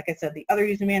either, like I said, the other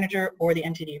user manager or the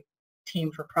NTD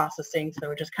team for processing. So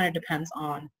it just kind of depends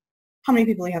on how many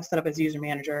people you have set up as user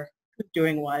manager, who's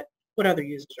doing what other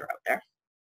users are out there.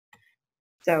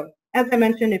 So as I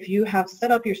mentioned, if you have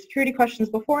set up your security questions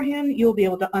beforehand, you'll be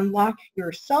able to unlock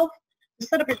yourself. To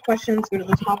set up your questions, go to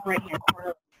the top right-hand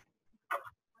corner,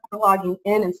 logging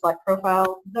in and select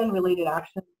profile, then related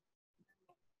actions.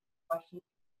 Questions.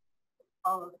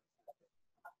 All of it.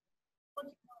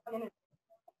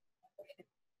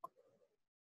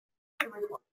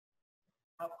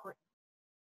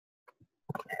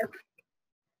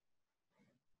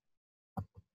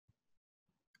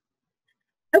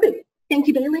 Okay, thank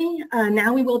you, Bailey.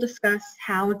 Now we will discuss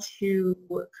how to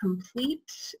complete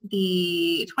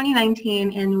the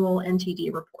 2019 annual NTD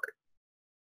report.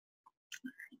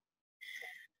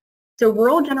 So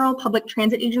rural general public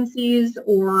transit agencies,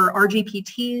 or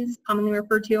RGPTs, commonly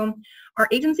referred to, are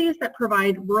agencies that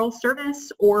provide rural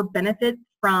service or benefit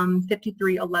from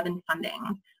 5311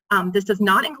 funding. This does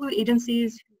not include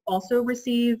agencies who also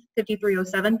receive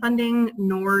 5307 funding,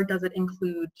 nor does it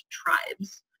include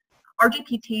tribes.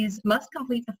 RGPTs must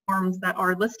complete the forms that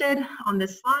are listed on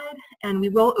this slide, and we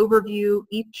will overview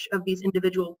each of these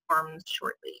individual forms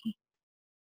shortly. To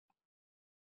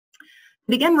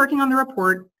begin working on the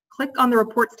report, click on the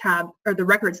Reports tab, or the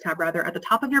Records tab rather, at the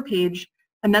top of your page,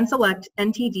 and then select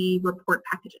NTD Report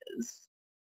Packages.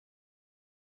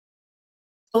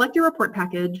 Select your report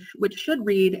package, which should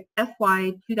read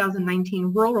FY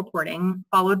 2019 Rural Reporting,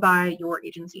 followed by your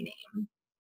agency name.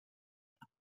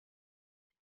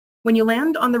 When you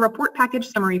land on the Report Package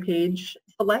Summary page,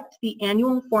 select the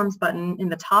Annual Forms button in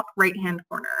the top right-hand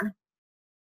corner.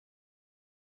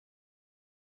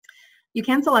 You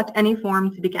can select any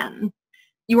form to begin.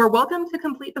 You are welcome to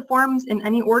complete the forms in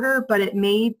any order, but it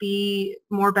may be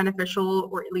more beneficial,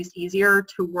 or at least easier,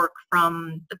 to work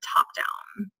from the top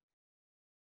down.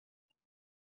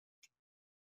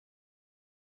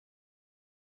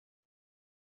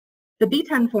 The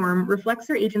B10 form reflects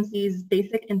your agency's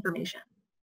basic information.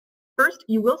 First,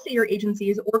 you will see your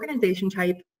agency's organization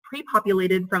type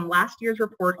pre-populated from last year's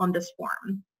report on this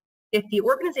form. If the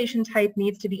organization type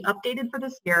needs to be updated for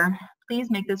this year, please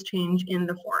make this change in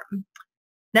the form.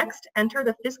 Next, enter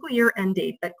the fiscal year end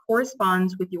date that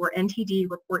corresponds with your NTD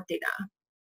report data.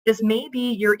 This may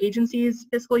be your agency's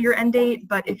fiscal year end date,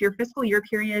 but if your fiscal year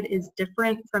period is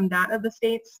different from that of the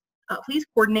state's, please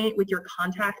coordinate with your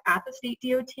contact at the state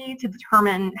DOT to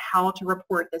determine how to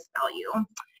report this value.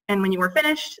 And when you are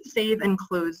finished, save and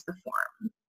close the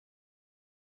form.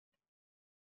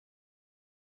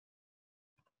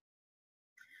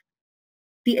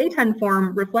 The A10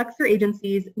 form reflects your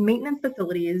agency's maintenance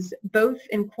facilities, both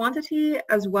in quantity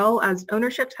as well as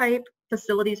ownership type,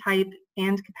 facility type,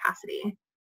 and capacity.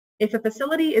 If a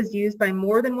facility is used by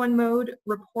more than one mode,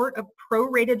 report a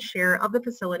prorated share of the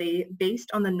facility based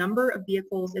on the number of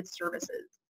vehicles it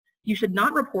services. You should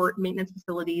not report maintenance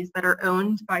facilities that are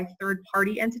owned by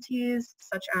third-party entities,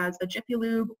 such as a Jiffy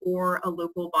Lube or a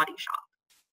local body shop.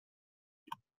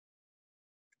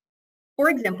 For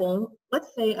example,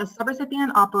 let's say a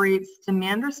subrecipient operates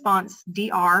demand response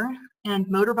DR and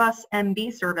motorbus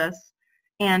MB service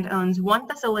and owns one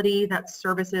facility that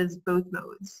services both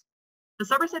modes. The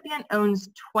subrecipient owns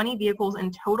 20 vehicles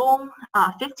in total.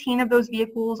 15 of those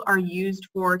vehicles are used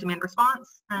for demand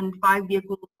response and 5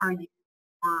 vehicles are used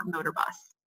for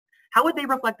motorbus. How would they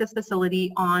reflect this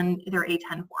facility on their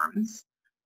A10 forms?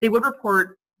 They would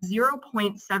report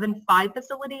 0.75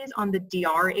 facilities on the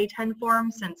DR A10 form,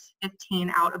 since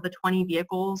 15 out of the 20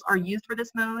 vehicles are used for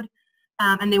this mode,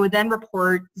 and they would then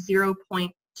report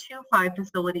 0.25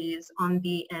 facilities on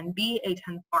the NB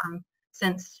A10 form,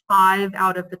 since 5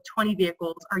 out of the 20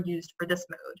 vehicles are used for this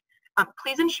mode.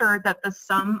 Please ensure that the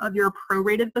sum of your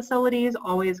prorated facilities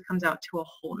always comes out to a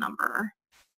whole number.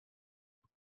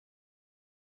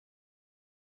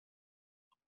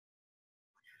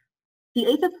 The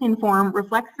A15 form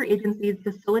reflects your agency's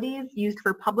facilities used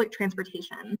for public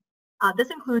transportation. This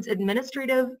includes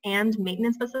administrative and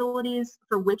maintenance facilities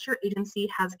for which your agency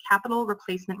has capital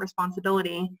replacement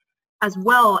responsibility, as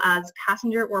well as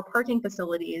passenger or parking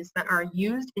facilities that are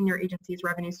used in your agency's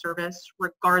revenue service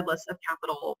regardless of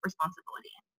capital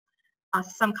responsibility.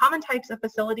 Some common types of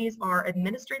facilities are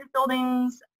administrative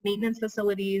buildings, maintenance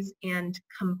facilities, and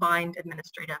combined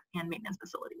administrative and maintenance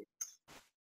facilities.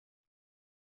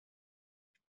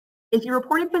 If you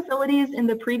reported facilities in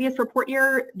the previous report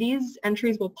year, these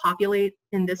entries will populate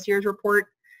in this year's report.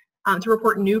 To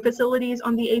report new facilities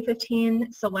on the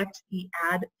A15, select the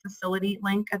Add Facility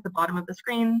link at the bottom of the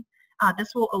screen. This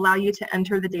will allow you to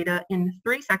enter the data in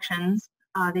 3 sections.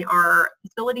 They are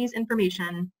Facilities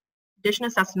Information, Condition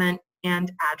Assessment, and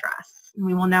Address. And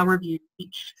we will now review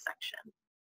each section.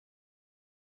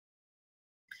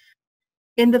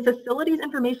 In the Facilities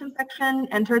Information section,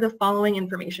 enter the following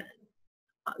information.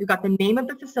 We've got the name of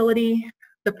the facility,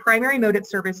 the primary mode it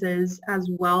services, as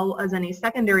well as any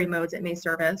secondary modes it may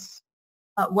service,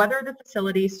 whether the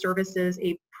facility services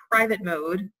a private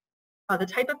mode, the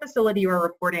type of facility you are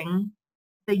reporting,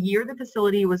 the year the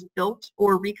facility was built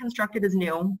or reconstructed as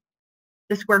new,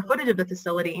 the square footage of the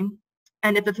facility,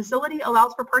 And if the facility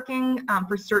allows for parking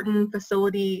for certain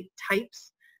facility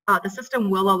types, the system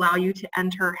will allow you to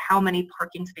enter how many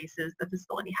parking spaces the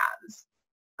facility has.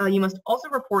 You must also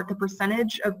report the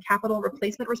percentage of capital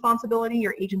replacement responsibility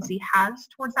your agency has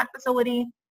towards that facility,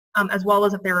 as well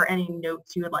as if there are any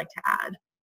notes you would like to add.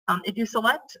 If you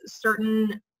select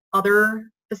certain other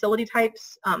facility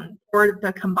types or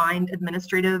the combined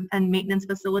administrative and maintenance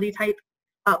facility type,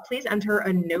 please enter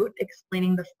a note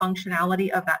explaining the functionality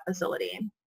of that facility.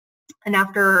 And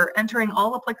after entering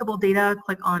all applicable data,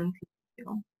 click on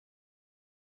Continue.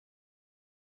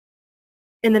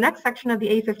 In the next section of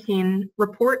the A15,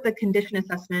 report the condition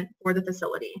assessment for the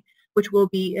facility, which will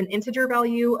be an integer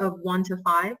value of 1 to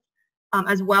 5,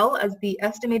 as well as the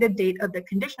estimated date of the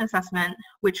condition assessment,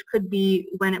 which could be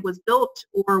when it was built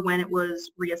or when it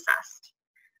was reassessed.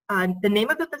 The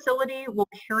name of the facility will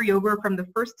carry over from the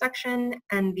first section,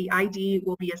 and the ID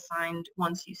will be assigned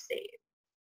once you save.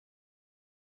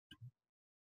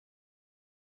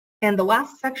 And the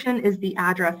last section is the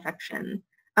address section.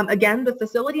 Again, the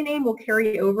facility name will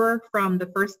carry over from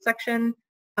the first section,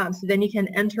 so then you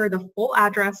can enter the full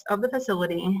address of the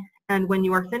facility. And when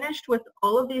you are finished with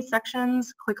all of these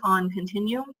sections, click on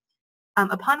Continue.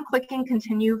 Upon clicking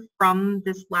Continue from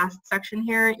this last section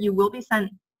here, you will be sent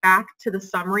back to the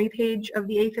summary page of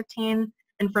the A15,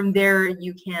 and from there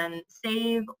you can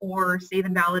save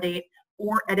and validate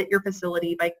or edit your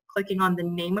facility by clicking on the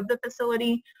name of the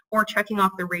facility or checking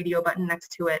off the radio button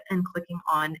next to it and clicking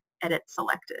on Edit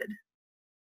Selected.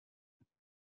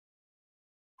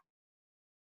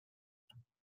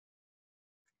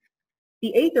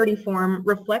 The A30 form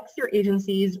reflects your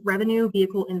agency's revenue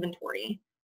vehicle inventory.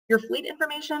 Your fleet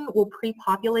information will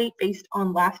pre-populate based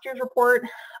on last year's report.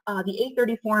 The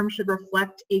A30 form should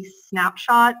reflect a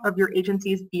snapshot of your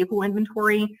agency's vehicle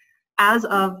inventory as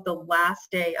of the last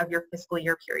day of your fiscal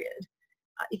year period.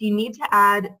 If you need to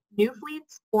add new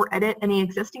fleets or edit any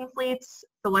existing fleets,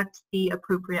 select the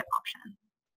appropriate option.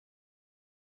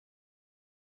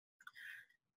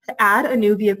 To add a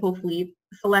new vehicle fleet,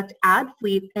 select Add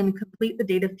Fleet and complete the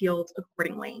data fields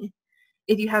accordingly.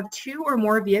 If you have 2 or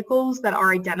more vehicles that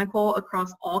are identical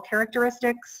across all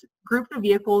characteristics, group the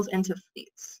vehicles into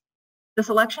fleets. The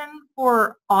selection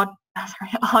for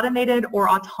automated or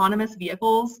autonomous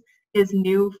vehicles is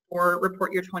new for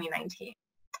report year 2019.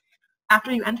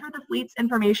 After you enter the fleet's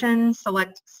information,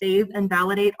 select Save and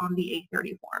Validate on the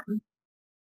A30 form.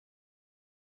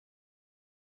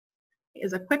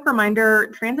 As a quick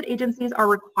reminder, transit agencies are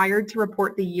required to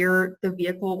report the year the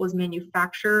vehicle was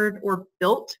manufactured or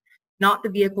built, not the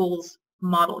vehicle's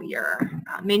model year.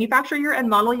 Manufacturer year and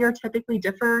model year typically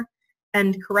differ,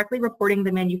 and correctly reporting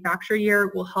the manufacturer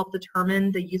year will help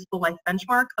determine the useful life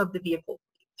benchmark of the vehicle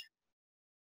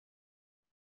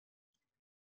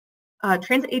fleet.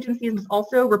 Transit agencies must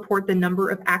also report the number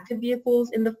of active vehicles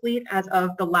in the fleet as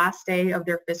of the last day of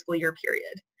their fiscal year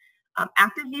period.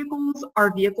 Active vehicles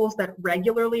are vehicles that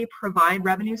regularly provide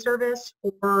revenue service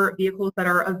or vehicles that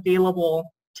are available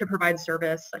to provide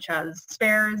service, such as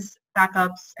spares,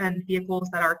 backups, and vehicles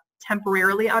that are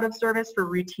temporarily out of service for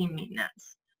routine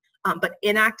maintenance. But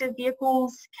inactive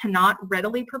vehicles cannot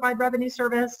readily provide revenue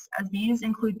service, as these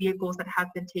include vehicles that have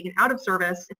been taken out of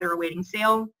service if they're awaiting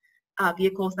sale,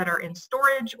 vehicles that are in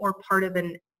storage or are part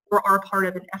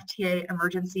of an FTA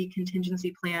emergency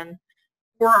contingency plan,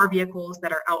 or are vehicles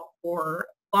that are out for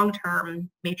long-term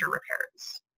major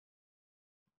repairs.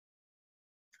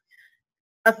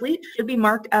 A fleet should be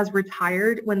marked as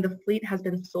retired when the fleet has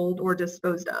been sold or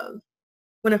disposed of.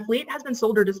 When a fleet has been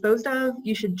sold or disposed of,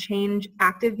 you should change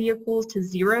active vehicles to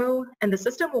 0, and the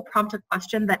system will prompt a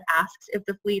question that asks if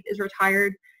the fleet is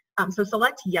retired. So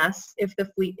select yes if the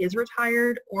fleet is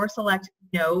retired, or select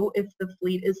no if the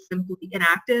fleet is simply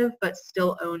inactive but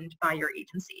still owned by your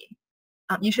agency.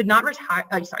 You should not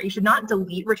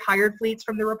delete retired fleets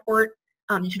from the report.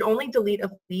 You should only delete a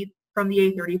fleet from the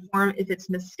A30 form if it's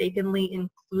mistakenly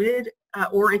included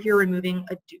or if you're removing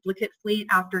a duplicate fleet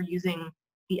after using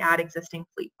the Add Existing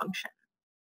Fleet function.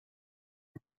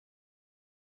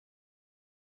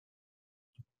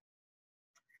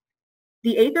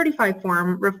 The A35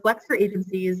 form reflects your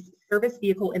agency's service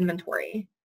vehicle inventory.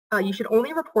 You should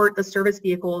only report the service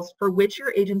vehicles for which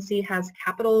your agency has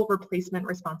capital replacement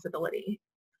responsibility.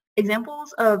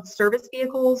 Examples of service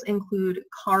vehicles include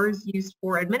cars used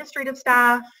for administrative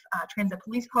staff, transit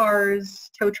police cars,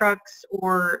 tow trucks,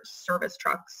 or service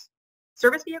trucks.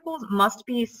 Service vehicles must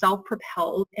be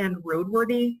self-propelled and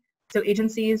roadworthy, so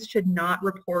agencies should not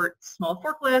report small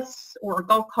forklifts or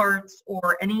golf carts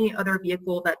or any other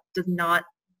vehicle that does not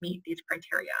meet these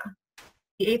criteria.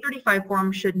 The A35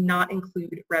 form should not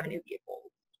include revenue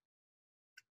vehicles.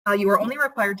 You are only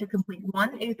required to complete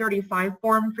one A35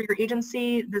 form for your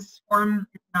agency. This form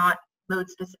is not mode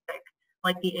specific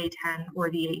like the A10 or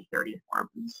the A30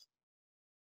 forms.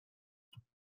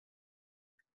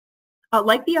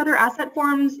 Like the other asset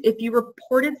forms, if you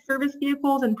reported service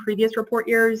vehicles in previous report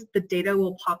years, the data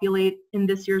will populate in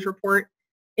this year's report.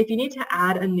 If you need to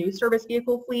add a new service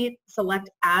vehicle fleet, select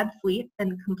Add Fleet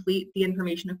and complete the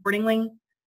information accordingly.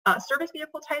 Service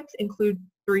vehicle types include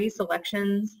 3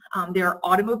 selections. There are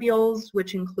automobiles,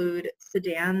 which include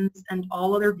sedans and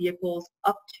all other vehicles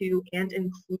up to and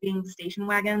including station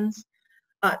wagons.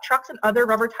 Trucks and other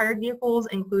rubber-tired vehicles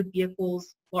include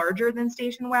vehicles larger than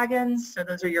station wagons. So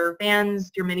those are your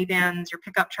vans, your minivans, your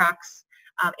pickup trucks,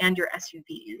 and your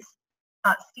SUVs.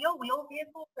 Steel wheel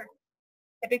vehicles are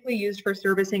typically used for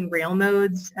servicing rail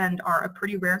modes and are a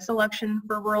pretty rare selection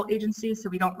for rural agencies, so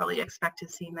we don't really expect to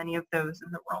see many of those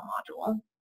in the rural module.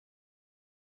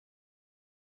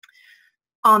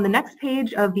 On the next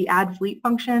page of the Add Fleet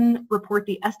function, report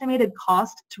the estimated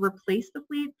cost to replace the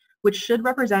fleet, which should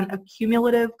represent a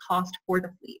cumulative cost for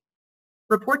the fleet.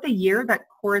 Report the year that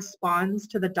corresponds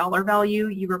to the dollar value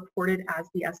you reported as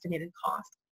the estimated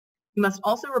cost. You must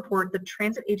also report the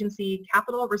transit agency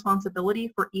capital responsibility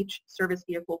for each service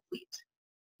vehicle fleet.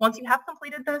 Once you have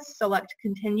completed this, select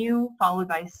Continue, followed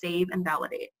by Save and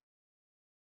Validate.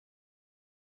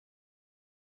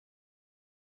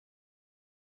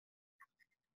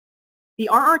 The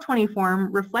RR20 form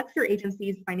reflects your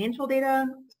agency's financial data,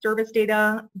 service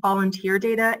data, volunteer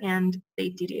data, and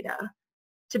safety data.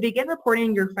 To begin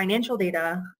reporting your financial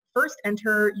data, first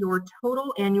enter your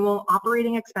total annual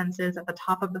operating expenses at the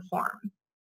top of the form.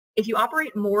 If you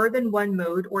operate more than one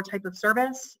mode or type of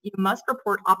service, you must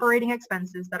report operating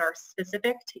expenses that are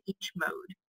specific to each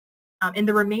mode. In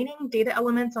the remaining data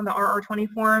elements on the RR20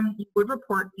 form, you would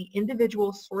report the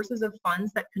individual sources of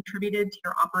funds that contributed to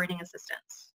your operating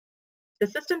assistance. The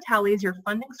system tallies your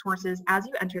funding sources as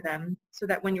you enter them, so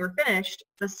that when you're finished,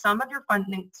 the sum of your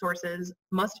funding sources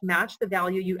must match the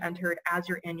value you entered as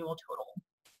your annual total.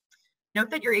 Note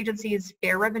that your agency's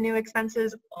fare revenue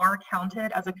expenses are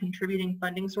counted as a contributing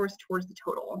funding source towards the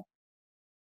total.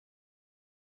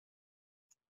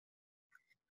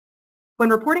 When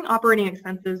reporting operating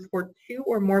expenses for 2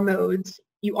 or more modes,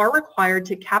 you are required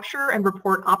to capture and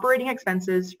report operating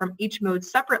expenses from each mode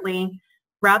separately,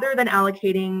 rather than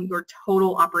allocating your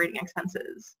total operating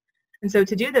expenses. And so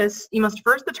to do this, you must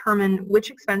first determine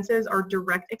which expenses are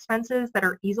direct expenses that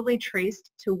are easily traced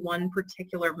to one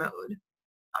particular mode.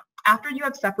 After you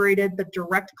have separated the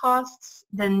direct costs,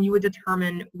 then you would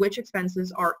determine which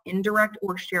expenses are indirect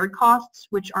or shared costs,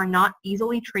 which are not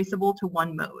easily traceable to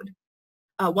one mode.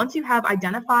 Once you have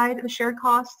identified the shared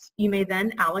costs, you may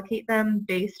then allocate them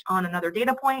based on another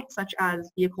data point, such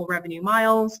as vehicle revenue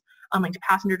miles, like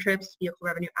passenger trips, vehicle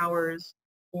revenue hours,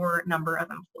 or number of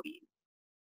employees.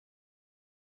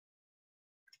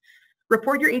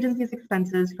 Report your agency's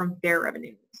expenses from fare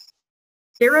revenues.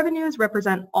 Fare revenues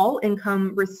represent all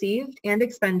income received and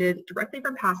expended directly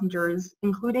from passengers,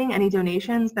 including any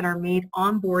donations that are made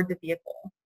on board the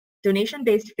vehicle.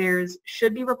 Donation-based fares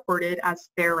should be reported as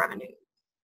fare revenues.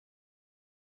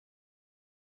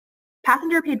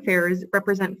 Passenger-paid fares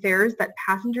represent fares that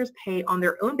passengers pay on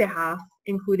their own behalf,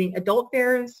 including adult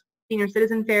fares, senior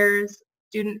citizen fares,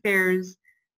 student fares,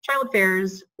 child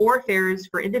fares, or fares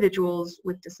for individuals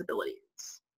with disabilities.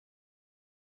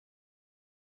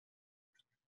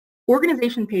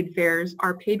 Organization-paid fares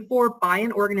are paid for by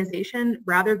an organization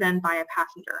rather than by a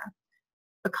passenger.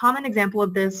 A common example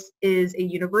of this is a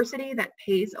university that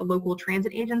pays a local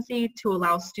transit agency to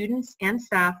allow students and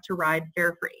staff to ride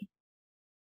fare-free.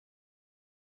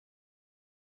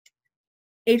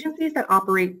 Agencies that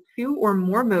operate 2 or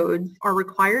more modes are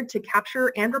required to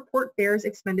capture and report fares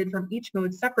expended from each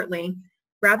mode separately,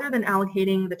 rather than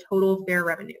allocating the total fare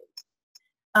revenues.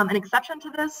 An exception to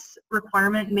this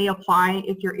requirement may apply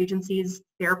if your agency's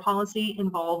fare policy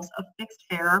involves a fixed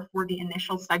fare for the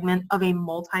initial segment of a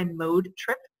multi-mode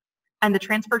trip, and the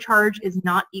transfer charge is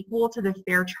not equal to the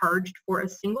fare charged for a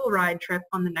single ride trip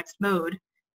on the next mode,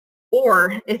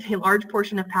 or if a large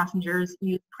portion of passengers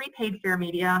use prepaid fare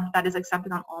media that is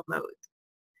accepted on all modes.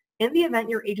 In the event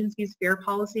your agency's fare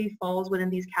policy falls within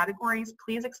these categories,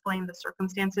 please explain the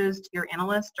circumstances to your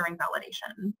analyst during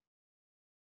validation.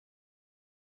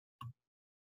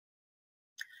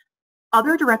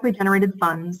 Other directly generated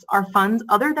funds are funds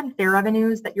other than fare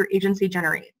revenues that your agency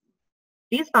generates.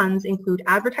 These funds include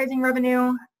advertising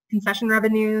revenue, concession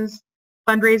revenues,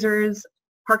 fundraisers,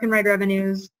 park and ride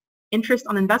revenues, interest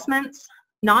on investments,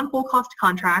 non-full cost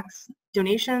contracts,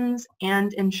 donations,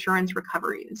 and insurance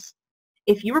recoveries.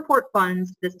 If you report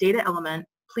funds to this data element,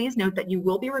 please note that you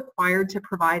will be required to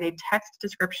provide a text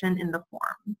description in the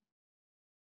form.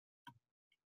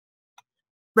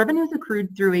 Revenues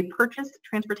accrued through a purchased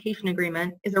transportation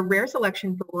agreement is a rare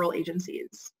selection for rural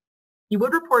agencies. You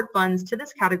would report funds to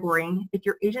this category if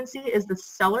your agency is the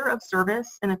seller of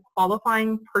service in a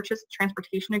qualifying purchased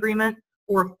transportation agreement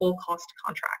or a full cost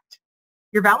contract.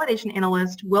 Your validation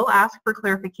analyst will ask for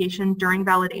clarification during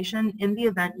validation in the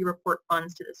event you report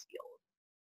funds to this field.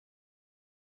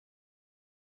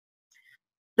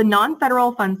 The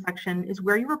non-federal funds section is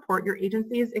where you report your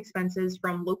agency's expenses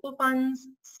from local funds,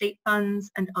 state funds,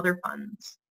 and other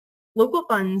funds. Local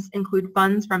funds include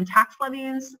funds from tax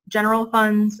levies, general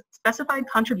funds, specified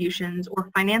contributions,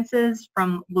 or finances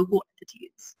from local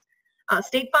entities.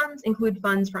 State funds include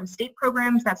funds from state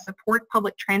programs that support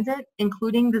public transit,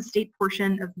 including the state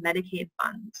portion of Medicaid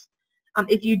funds.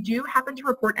 If you do happen to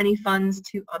report any funds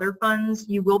to other funds,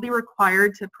 you will be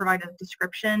required to provide a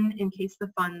description in case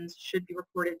the funds should be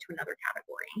reported to another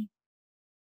category.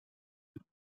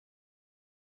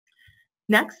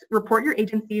 Next, report your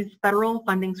agency's federal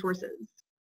funding sources.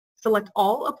 Select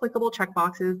all applicable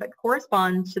checkboxes that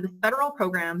correspond to the federal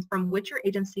programs from which your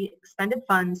agency expended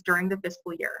funds during the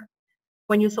fiscal year.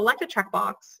 When you select a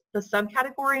checkbox, the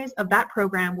subcategories of that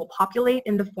program will populate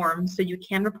in the form so you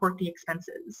can report the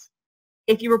expenses.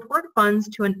 If you report funds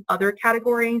to an other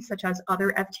category, such as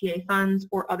other FTA funds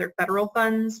or other federal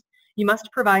funds, you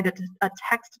must provide a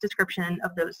text description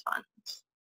of those funds.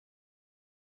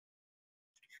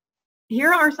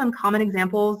 Here are some common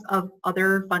examples of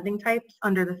other funding types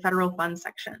under the federal funds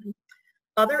section.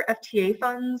 Other FTA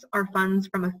funds are funds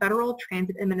from a Federal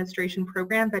Transit Administration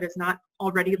program that is not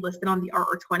already listed on the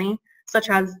RR20, such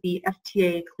as the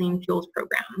FTA Clean Fuels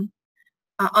program.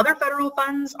 Other federal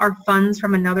funds are funds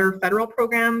from another federal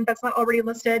program that's not already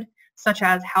listed, such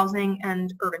as Housing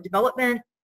and Urban Development,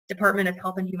 Department of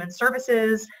Health and Human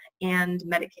Services, and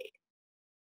Medicaid.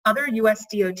 Other US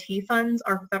DOT funds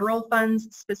are federal funds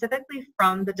specifically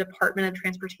from the Department of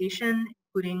Transportation,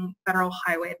 including Federal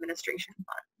Highway Administration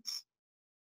funds.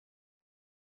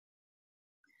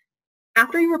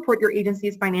 After you report your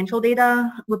agency's financial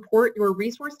data, report your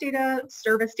resource data,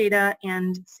 service data,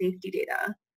 and safety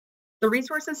data. The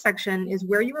resources section is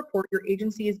where you report your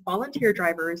agency's volunteer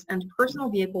drivers and personal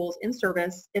vehicles in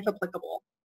service, if applicable.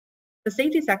 The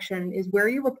safety section is where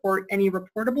you report any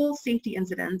reportable safety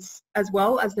incidents, as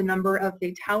well as the number of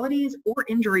fatalities or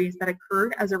injuries that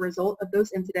occurred as a result of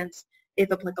those incidents,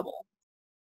 if applicable.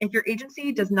 If your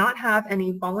agency does not have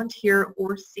any volunteer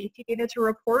or safety data to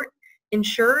report,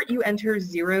 ensure you enter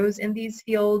zeros in these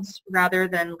fields rather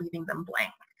than leaving them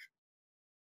blank.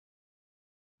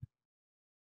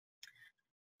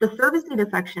 The service data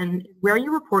section is where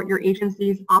you report your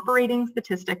agency's operating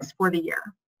statistics for the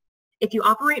year. If you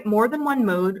operate more than one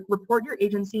mode, report your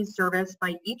agency's service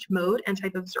by each mode and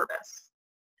type of service.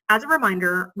 As a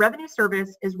reminder, revenue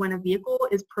service is when a vehicle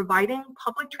is providing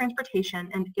public transportation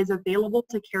and is available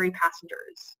to carry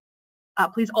passengers.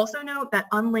 Please also note that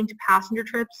unlinked passenger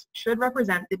trips should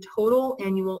represent the total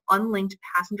annual unlinked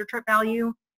passenger trip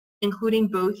value, including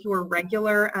both your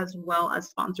regular as well as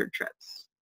sponsored trips.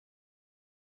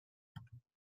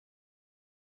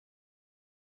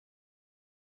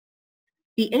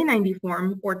 The A90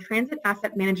 form, or Transit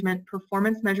Asset Management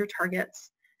Performance Measure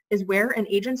Targets, is where an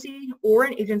agency or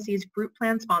an agency's group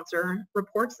plan sponsor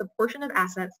reports the portion of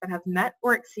assets that have met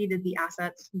or exceeded the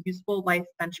asset's useful life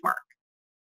benchmark.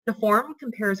 The form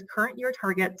compares current year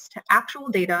targets to actual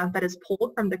data that is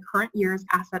pulled from the current year's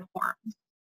asset forms.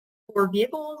 For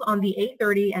vehicles on the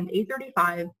A30 and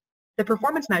A35, the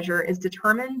performance measure is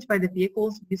determined by the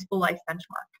vehicle's useful life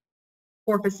benchmark.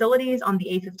 For facilities on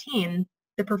the A15,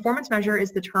 the performance measure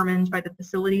is determined by the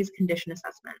facility's condition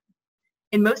assessment.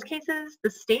 In most cases, the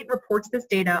state reports this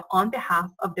data on behalf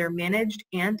of their managed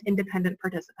and independent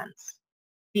participants.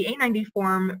 The A90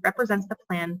 form represents the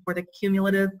plan for the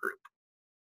cumulative group.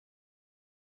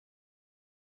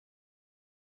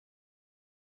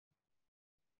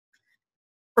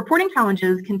 Reporting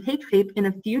challenges can take shape in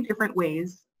a few different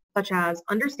ways, such as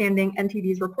understanding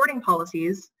NTD's reporting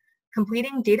policies,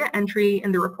 completing data entry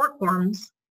in the report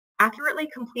forms, accurately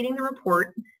completing the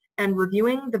report, and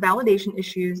reviewing the validation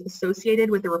issues associated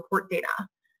with the report data.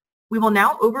 We will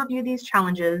now overview these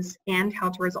challenges and how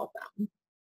to resolve them.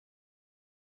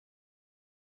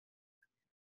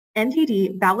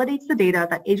 NTD validates the data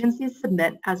that agencies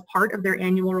submit as part of their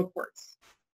annual reports.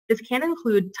 This can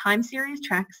include time series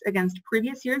checks against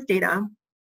previous year's data,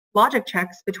 logic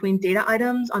checks between data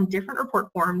items on different report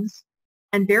forms,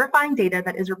 and verifying data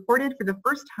that is reported for the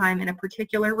first time in a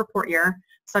particular report year,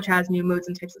 such as new modes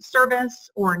and types of service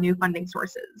or new funding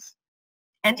sources.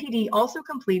 NTD also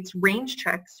completes range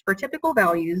checks for typical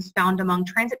values found among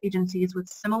transit agencies with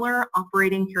similar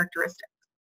operating characteristics.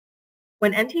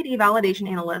 When NTD validation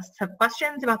analysts have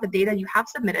questions about the data you have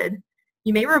submitted,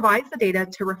 you may revise the data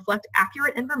to reflect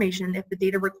accurate information if the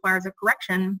data requires a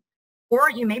correction, or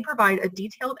you may provide a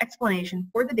detailed explanation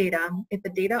for the data if the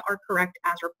data are correct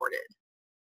as reported.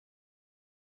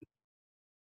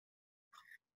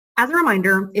 As a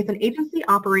reminder, if an agency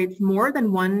operates more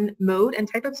than one mode and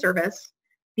type of service,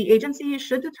 the agency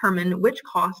should determine which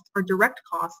costs are direct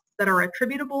costs that are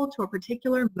attributable to a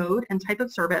particular mode and type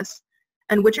of service,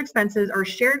 and which expenses are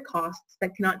shared costs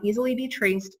that cannot easily be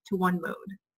traced to one mode.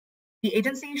 The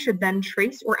agency should then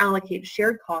trace or allocate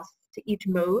shared costs to each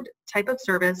mode, type of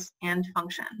service, and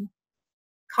function.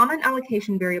 Common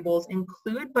allocation variables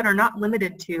include but are not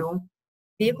limited to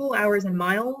vehicle hours and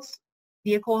miles,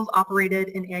 vehicles operated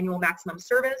in annual maximum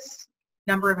service,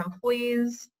 number of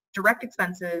employees, direct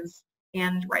expenses,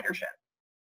 and ridership.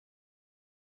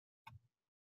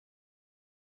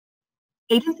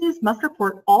 Agencies must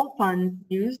report all funds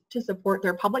used to support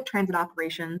their public transit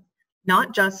operations,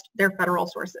 not just their federal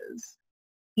sources.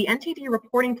 The NTD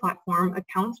reporting platform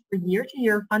accounts for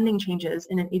year-to-year funding changes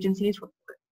in an agency's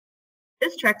report.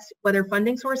 This checks whether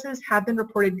funding sources have been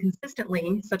reported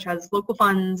consistently, such as local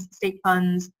funds, state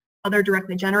funds, other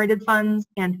directly generated funds,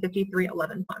 and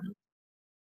 5311 funds.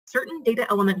 Certain data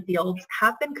element fields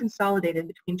have been consolidated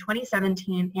between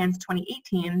 2017 and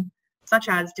 2018, such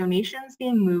as donations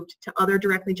being moved to other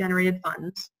directly generated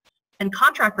funds, and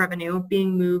contract revenue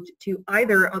being moved to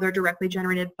either other directly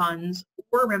generated funds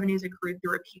or revenues accrued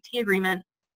through a PT agreement,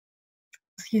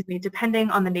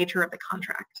 depending on the nature of the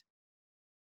contract.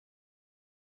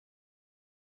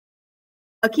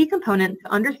 A key component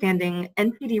to understanding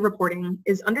NTD reporting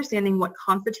is understanding what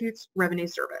constitutes revenue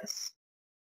service.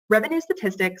 Revenue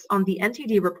statistics on the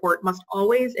NTD report must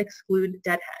always exclude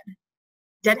deadhead.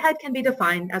 Deadhead can be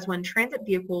defined as when transit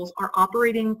vehicles are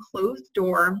operating closed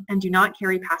door and do not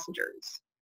carry passengers.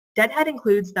 Deadhead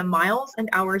includes the miles and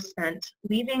hours spent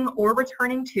leaving or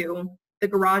returning to the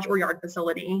garage or yard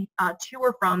facility to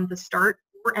or from the start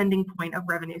or ending point of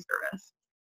revenue service.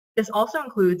 This also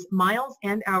includes miles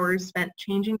and hours spent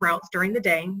changing routes during the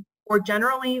day, or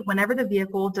generally whenever the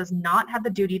vehicle does not have the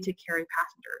duty to carry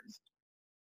passengers.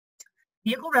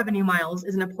 Vehicle revenue miles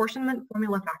is an apportionment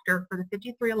formula factor for the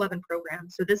 5311 program,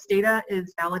 so this data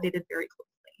is validated very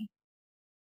closely.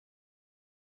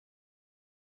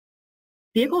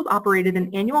 Vehicles operated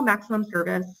in annual maximum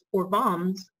service, or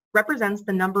VOMS, represents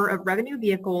the number of revenue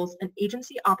vehicles an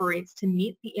agency operates to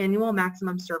meet the annual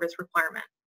maximum service requirement.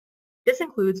 This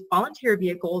includes volunteer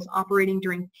vehicles operating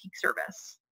during peak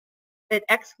service. It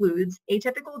excludes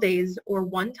atypical days or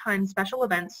one-time special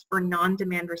events for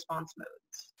non-demand response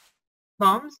modes.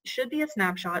 VOMS should be a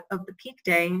snapshot of the peak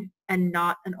day and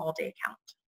not an all-day count.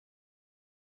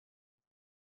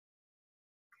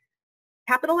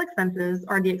 Capital expenses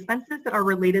are the expenses that are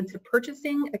related to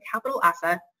purchasing a capital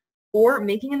asset or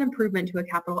making an improvement to a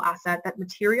capital asset that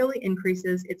materially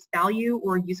increases its value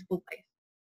or useful life.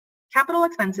 Capital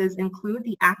expenses include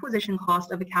the acquisition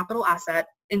cost of a capital asset,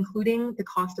 including the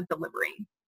cost of delivery,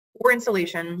 or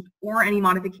installation, or any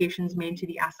modifications made to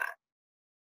the asset.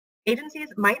 Agencies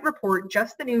might report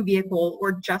just the new vehicle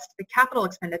or just the capital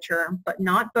expenditure, but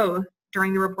not both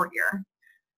during the report year.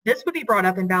 This would be brought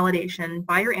up in validation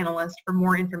by your analyst for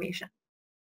more information.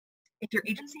 If your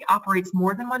agency operates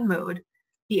more than one mode,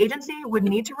 the agency would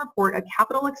need to report a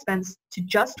capital expense to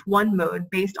just one mode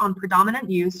based on predominant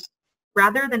use,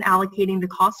 rather than allocating the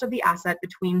cost of the asset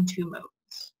between two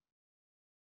modes.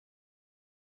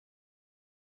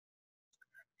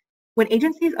 When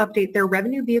agencies update their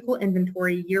revenue vehicle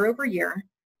inventory year over year,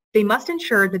 they must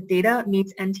ensure the data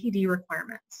meets NTD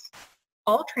requirements.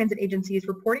 All transit agencies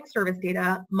reporting service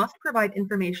data must provide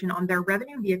information on their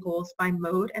revenue vehicles by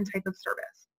mode and type of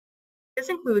service. This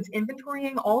includes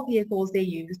inventorying all vehicles they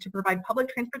use to provide public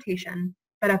transportation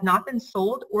that have not been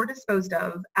sold or disposed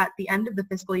of at the end of the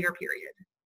fiscal year period.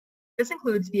 This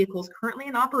includes vehicles currently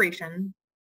in operation,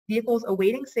 vehicles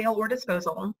awaiting sale or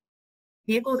disposal,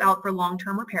 vehicles out for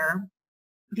long-term repair,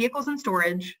 vehicles in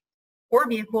storage, or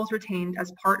vehicles retained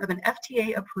as part of an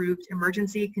FTA-approved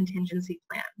emergency contingency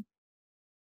plan.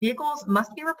 Vehicles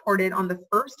must be reported on the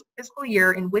first fiscal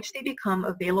year in which they become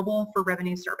available for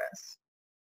revenue service.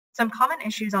 Some common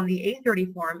issues on the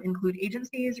A30 form include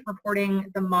agencies reporting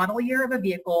the model year of a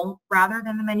vehicle rather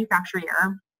than the manufacturer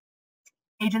year,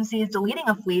 agencies deleting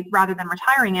a fleet rather than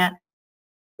retiring it,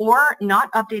 or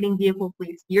not updating vehicle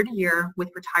fleets year to year with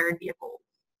retired vehicles.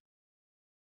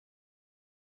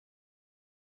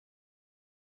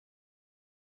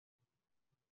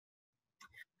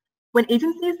 When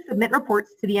agencies submit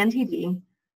reports to the NTD,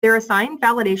 their assigned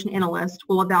validation analyst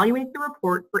will evaluate the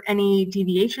report for any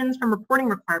deviations from reporting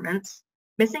requirements,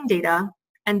 missing data,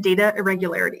 and data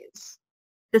irregularities.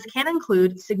 This can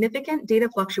include significant data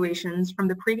fluctuations from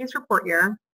the previous report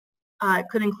year. It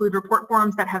could include report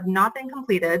forms that have not been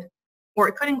completed, or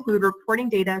it could include reporting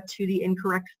data to the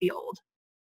incorrect field.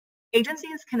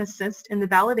 Agencies can assist in the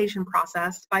validation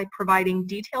process by providing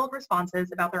detailed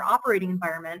responses about their operating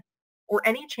environment or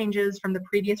any changes from the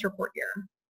previous report year.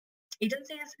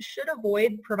 Agencies should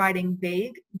avoid providing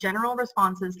vague, general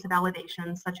responses to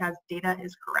validations such as data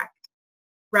is correct.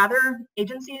 Rather,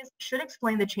 agencies should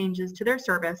explain the changes to their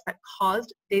service that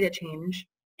caused data change,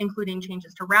 including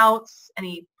changes to routes,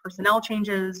 any personnel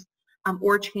changes,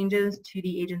 or changes to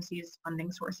the agency's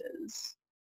funding sources.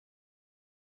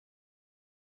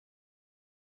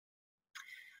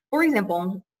 For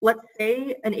example, let's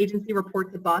say an agency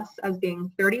reports a bus as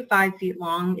being 35 feet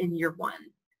long in year 1.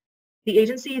 The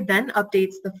agency then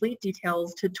updates the fleet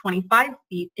details to 25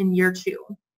 feet in year 2.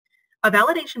 A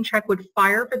validation check would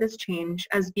fire for this change,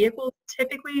 as vehicles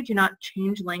typically do not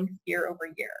change length year over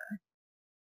year.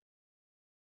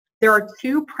 There are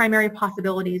 2 primary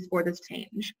possibilities for this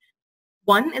change.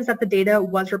 One is that the data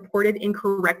was reported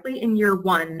incorrectly in year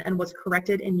 1 and was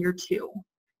corrected in year 2.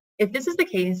 If this is the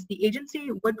case, the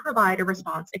agency would provide a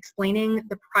response explaining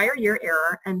the prior year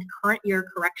error and current year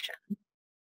correction.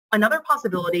 Another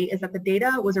possibility is that the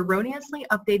data was erroneously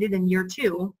updated in year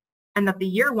 2 and that the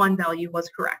year 1 value was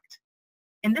correct.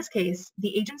 In this case,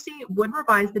 the agency would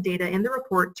revise the data in the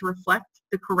report to reflect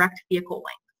the correct vehicle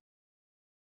length.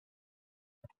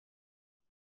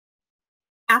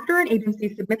 After an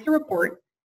agency submits a report,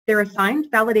 their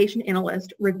assigned validation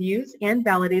analyst reviews and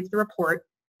validates the report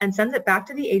and sends it back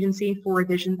to the agency for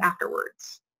revisions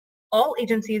afterwards. All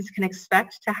agencies can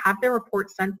expect to have their report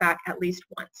sent back at least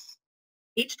once.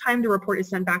 Each time the report is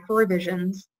sent back for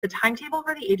revisions, the timetable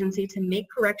for the agency to make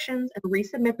corrections and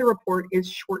resubmit the report is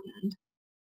shortened.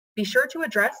 Be sure to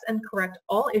address and correct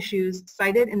all issues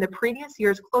cited in the previous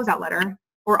year's closeout letter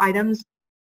or items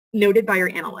noted by your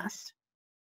analyst.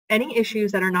 Any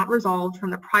issues that are not resolved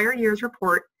from the prior year's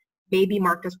report may be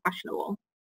marked as questionable.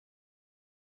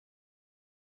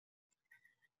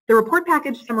 The report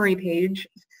package summary page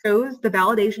shows the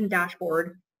validation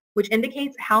dashboard, which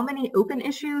indicates how many open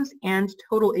issues and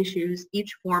total issues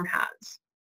each form has.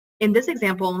 In this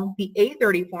example, the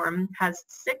A30 form has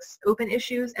 6 open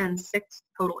issues and 6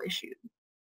 total issues.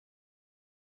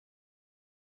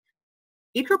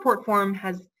 Each report form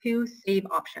has 2 save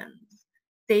options,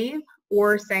 save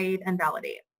or save and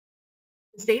validate.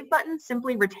 The save button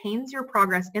simply retains your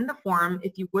progress in the form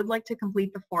if you would like to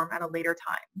complete the form at a later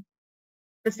time.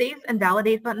 The Save and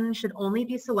Validate button should only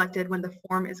be selected when the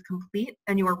form is complete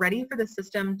and you are ready for the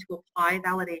system to apply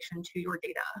validation to your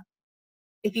data.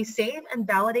 If you save and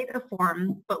validate a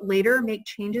form, but later make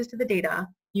changes to the data,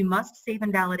 you must save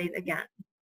and validate again.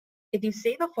 If you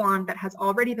save a form that has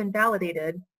already been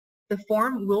validated, the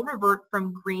form will revert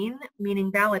from green,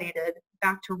 meaning validated,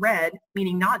 back to red,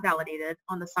 meaning not validated,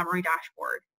 on the summary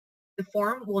dashboard. The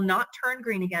form will not turn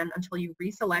green again until you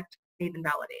reselect Save and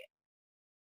Validate.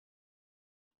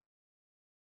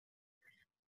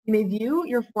 You may view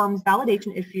your form's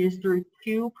validation issues through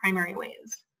 2 primary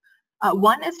ways.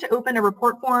 One is to open a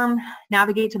report form,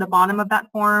 navigate to the bottom of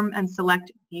that form, and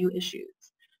select View Issues.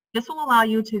 This will allow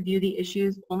you to view the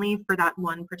issues only for that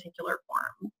one particular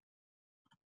form.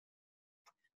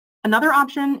 Another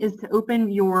option is to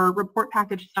open your report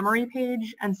package summary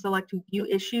page and select View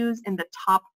Issues in the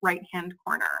top right-hand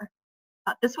corner.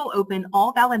 This will open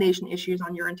all validation issues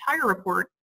on your entire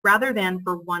report rather than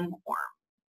for one form.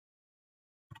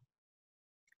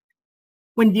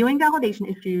 When viewing validation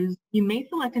issues, you may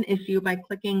select an issue by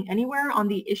clicking anywhere on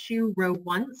the issue row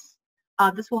once.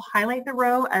 This will highlight the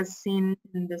row as seen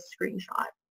in this screenshot.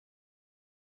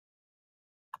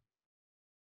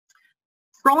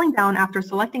 Scrolling down after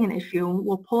selecting an issue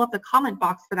will pull up the comment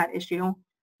box for that issue,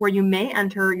 where you may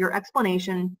enter your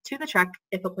explanation to the check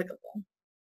if applicable.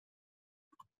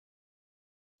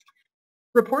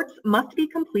 Reports must be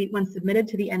complete when submitted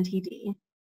to the NTD.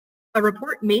 A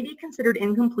report may be considered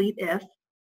incomplete if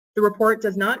the report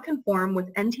does not conform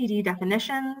with NTD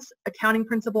definitions, accounting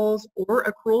principles, or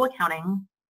accrual accounting,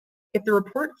 if the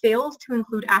report fails to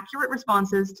include accurate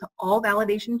responses to all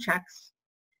validation checks,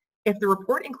 if the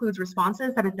report includes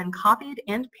responses that have been copied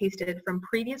and pasted from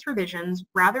previous revisions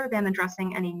rather than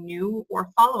addressing any new or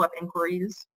follow-up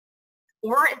inquiries,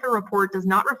 or if a report does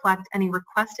not reflect any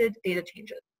requested data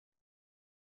changes.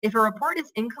 If a report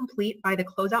is incomplete by the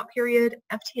closeout period,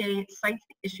 FTA cites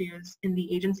the issues in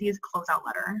the agency's closeout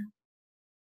letter.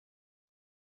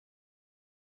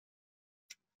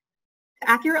 To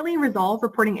accurately resolve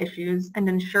reporting issues and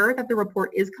ensure that the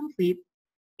report is complete,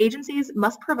 agencies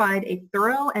must provide a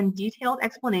thorough and detailed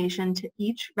explanation to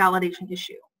each validation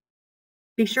issue.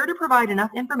 Be sure to provide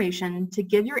enough information to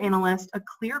give your analyst a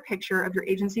clear picture of your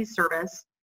agency's service,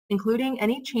 including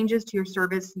any changes to your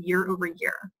service year over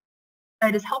year.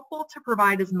 It is helpful to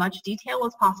provide as much detail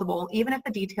as possible, even if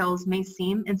the details may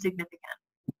seem insignificant.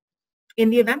 In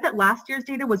the event that last year's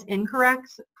data was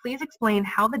incorrect, please explain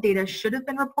how the data should have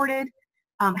been reported,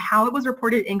 how it was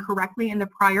reported incorrectly in the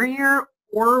prior year,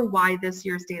 or why this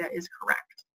year's data is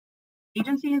correct.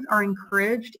 Agencies are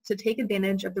encouraged to take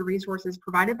advantage of the resources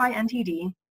provided by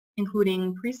NTD,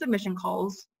 including pre-submission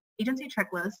calls, agency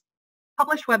checklists,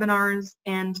 published webinars,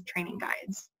 and training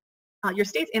guides. Your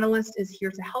state's analyst is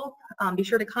here to help. Be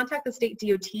sure to contact the state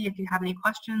DOT if you have any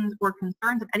questions or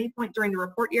concerns at any point during the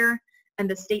report year, and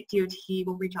the state DOT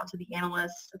will reach out to the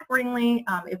analyst accordingly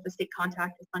if the state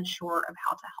contact is unsure of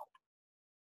how to help.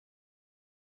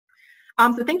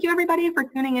 So thank you everybody for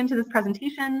tuning into this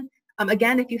presentation.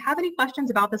 Again, if you have any questions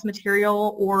about this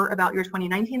material or about your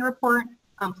 2019 report,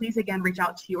 please again reach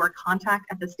out to your contact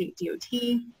at the state DOT.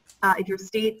 If your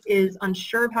state is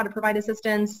unsure of how to provide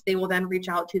assistance, they will then reach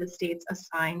out to the state's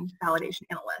assigned validation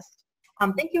analyst.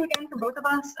 Thank you again for both of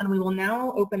us, and we will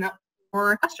now open up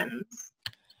for questions.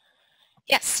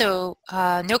 Yes, so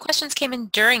no questions came in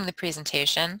during the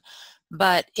presentation,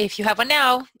 but if you have one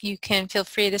now, you can feel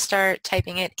free to start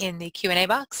typing it in the Q&A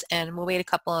box, and we'll wait a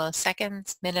couple of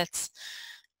seconds, minutes,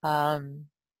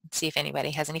 see if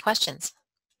anybody has any questions.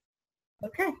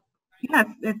 Okay. Yeah,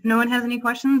 if no one has any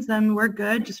questions, then we're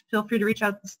good. Just feel free to reach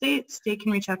out to the state. State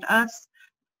can reach out to us.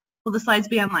 Will the slides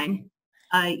be online?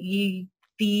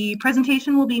 The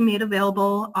presentation will be made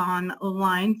available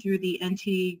online through the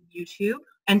NTI YouTube,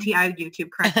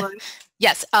 correct, Lori?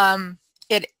 Yes.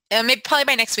 Maybe probably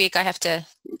by next week I have to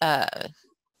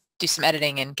do some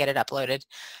editing and get it uploaded.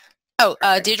 Oh,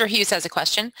 Deirdre Hughes has a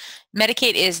question.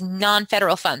 Medicaid is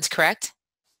non-federal funds, correct?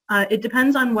 It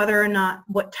depends on whether or not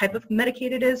what type of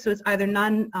Medicaid it is. So it's either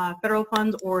non-federal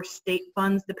funds or state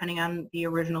funds, depending on the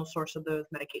original source of those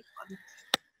Medicaid funds.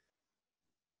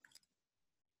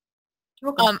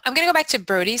 I'm going to go back to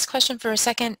Brody's question for a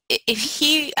second. If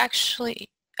he actually,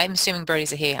 I'm assuming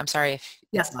Brody's a he. I'm sorry if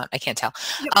it's not. I can't tell.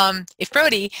 Yep. If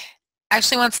Brody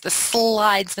actually wants the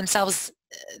slides themselves,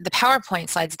 the PowerPoint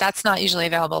slides, that's not usually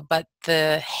available, but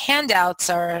the handouts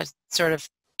are a sort of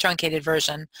truncated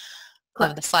version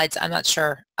of the slides. I'm not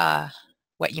sure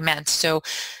what you meant. So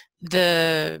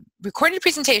the recorded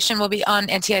presentation will be on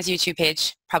NTI's YouTube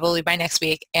page probably by next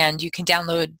week, and you can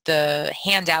download the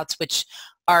handouts, which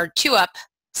are 2-up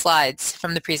slides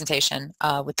from the presentation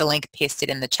with the link pasted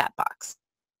in the chat box.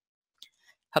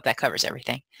 Hope that covers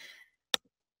everything.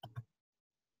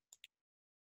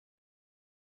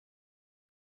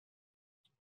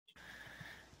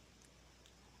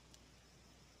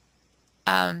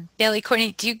 Bailey,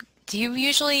 Courtney, do you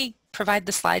usually provide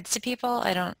the slides to people?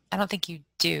 I don't think you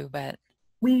do, but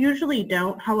we usually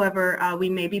don't. However, we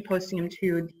may be posting them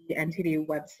to the NTD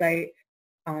website,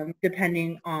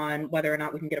 depending on whether or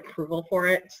not we can get approval for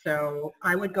it. So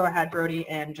I would go ahead, Brody,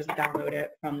 and just download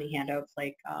it from the handouts,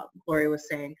 like Gloria was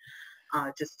saying,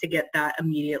 just to get that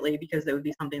immediately, because it would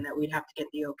be something that we'd have to get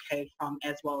the okay from,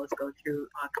 as well as go through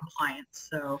compliance.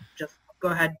 So just go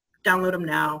ahead, download them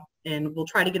now, and we'll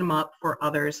try to get them up for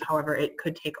others. However, it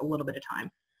could take a little bit of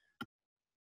time.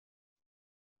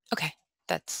 Okay,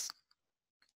 that's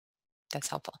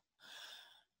helpful.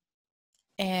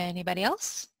 Anybody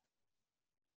else?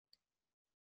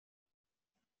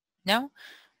 No?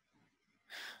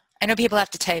 I know people have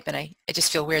to type, and I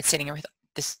just feel weird sitting here with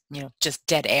this, just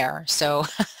dead air. So,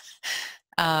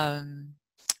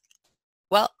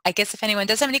 well, I guess if anyone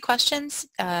does have any questions,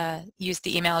 use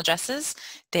the email addresses.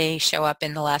 They show up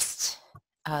in the last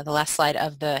slide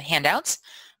of the handouts,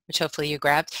 which hopefully you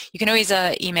grabbed. You can always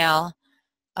email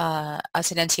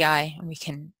us at NTI, and we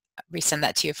can resend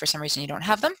that to you if for some reason you don't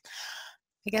have them.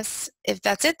 I guess if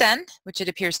that's it then, which it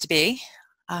appears to be,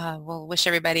 we'll wish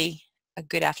everybody a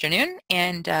good afternoon.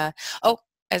 And oh,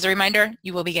 as a reminder,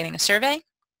 you will be getting a survey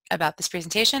about this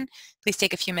presentation. Please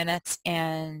take a few minutes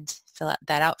and fill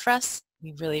that out for us.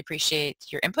 We really appreciate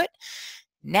your input.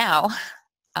 Now,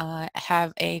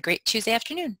 have a great Tuesday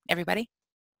afternoon, everybody.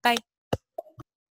 Bye.